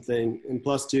awesome thing. And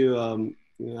plus, too,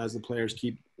 you know, as the players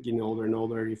keep getting older and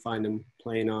older, you find them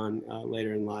playing on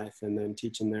later in life and then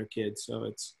teaching their kids. So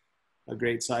it's a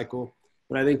great cycle.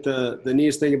 But I think the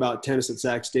neatest thing about tennis at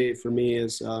Sac State for me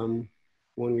is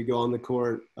when we go on the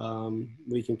court,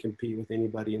 we can compete with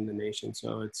anybody in the nation.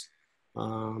 So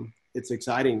it's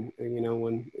exciting, you know,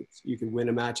 when you can win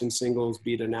a match in singles,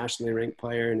 beat a nationally ranked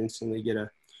player and instantly get a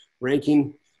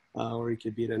ranking, or you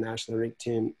could beat a nationally ranked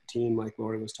team like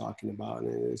Lori was talking about.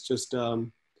 And it's just,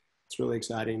 it's really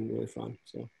exciting, really fun.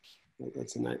 So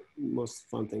that's the most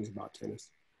fun things about tennis.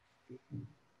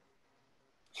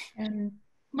 And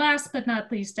last but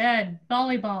not least, Ed,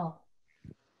 volleyball.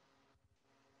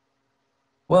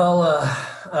 Well,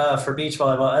 for beach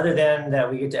volleyball, other than that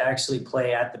we get to actually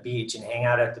play at the beach and hang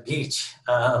out at the beach,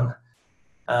 one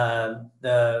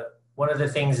of the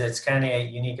things that's kind of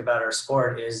unique about our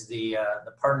sport is the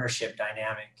partnership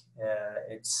dynamic.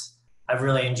 I've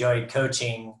really enjoyed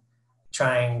coaching,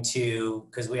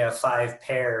 because we have 5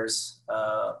 pairs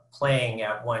playing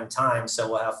at one time, so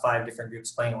we'll have 5 different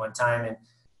groups playing at one time, and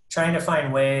trying to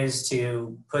find ways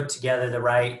to put together the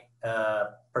right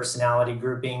personality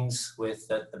groupings with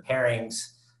the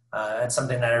pairings. That's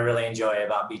something that I really enjoy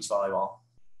about beach volleyball.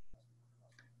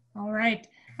 All right.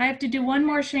 I have to do one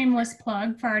more shameless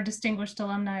plug for our Distinguished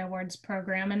Alumni Awards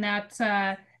program, and that's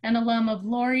an alum of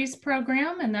Lori's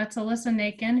program, and that's Alyssa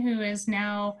Nakin, who is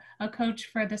now a coach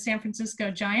for the San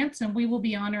Francisco Giants, and we will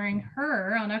be honoring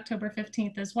her on October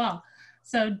 15th as well.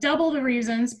 So double the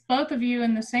reasons, both of you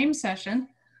in the same session,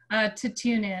 to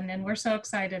tune in, and we're so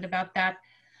excited about that.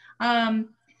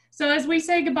 So as we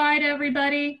say goodbye to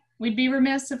everybody, we'd be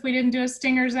remiss if we didn't do a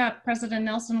Stingers Up. President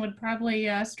Nelson would probably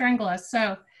strangle us.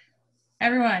 So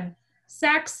everyone,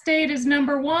 Sac State is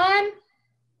 #1.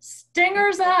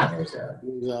 Stingers up. Stingers up.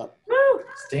 Stingers up. Woo!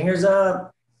 Stingers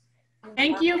up.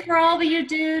 Thank you for all that you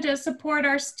do to support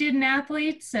our student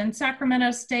athletes and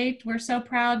Sacramento State. We're so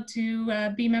proud to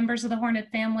be members of the Hornet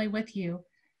family with you.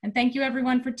 And thank you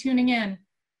everyone for tuning in.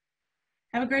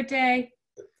 Have a great day.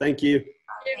 Thank you.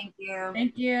 Thank you.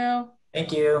 Thank you.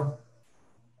 Thank you.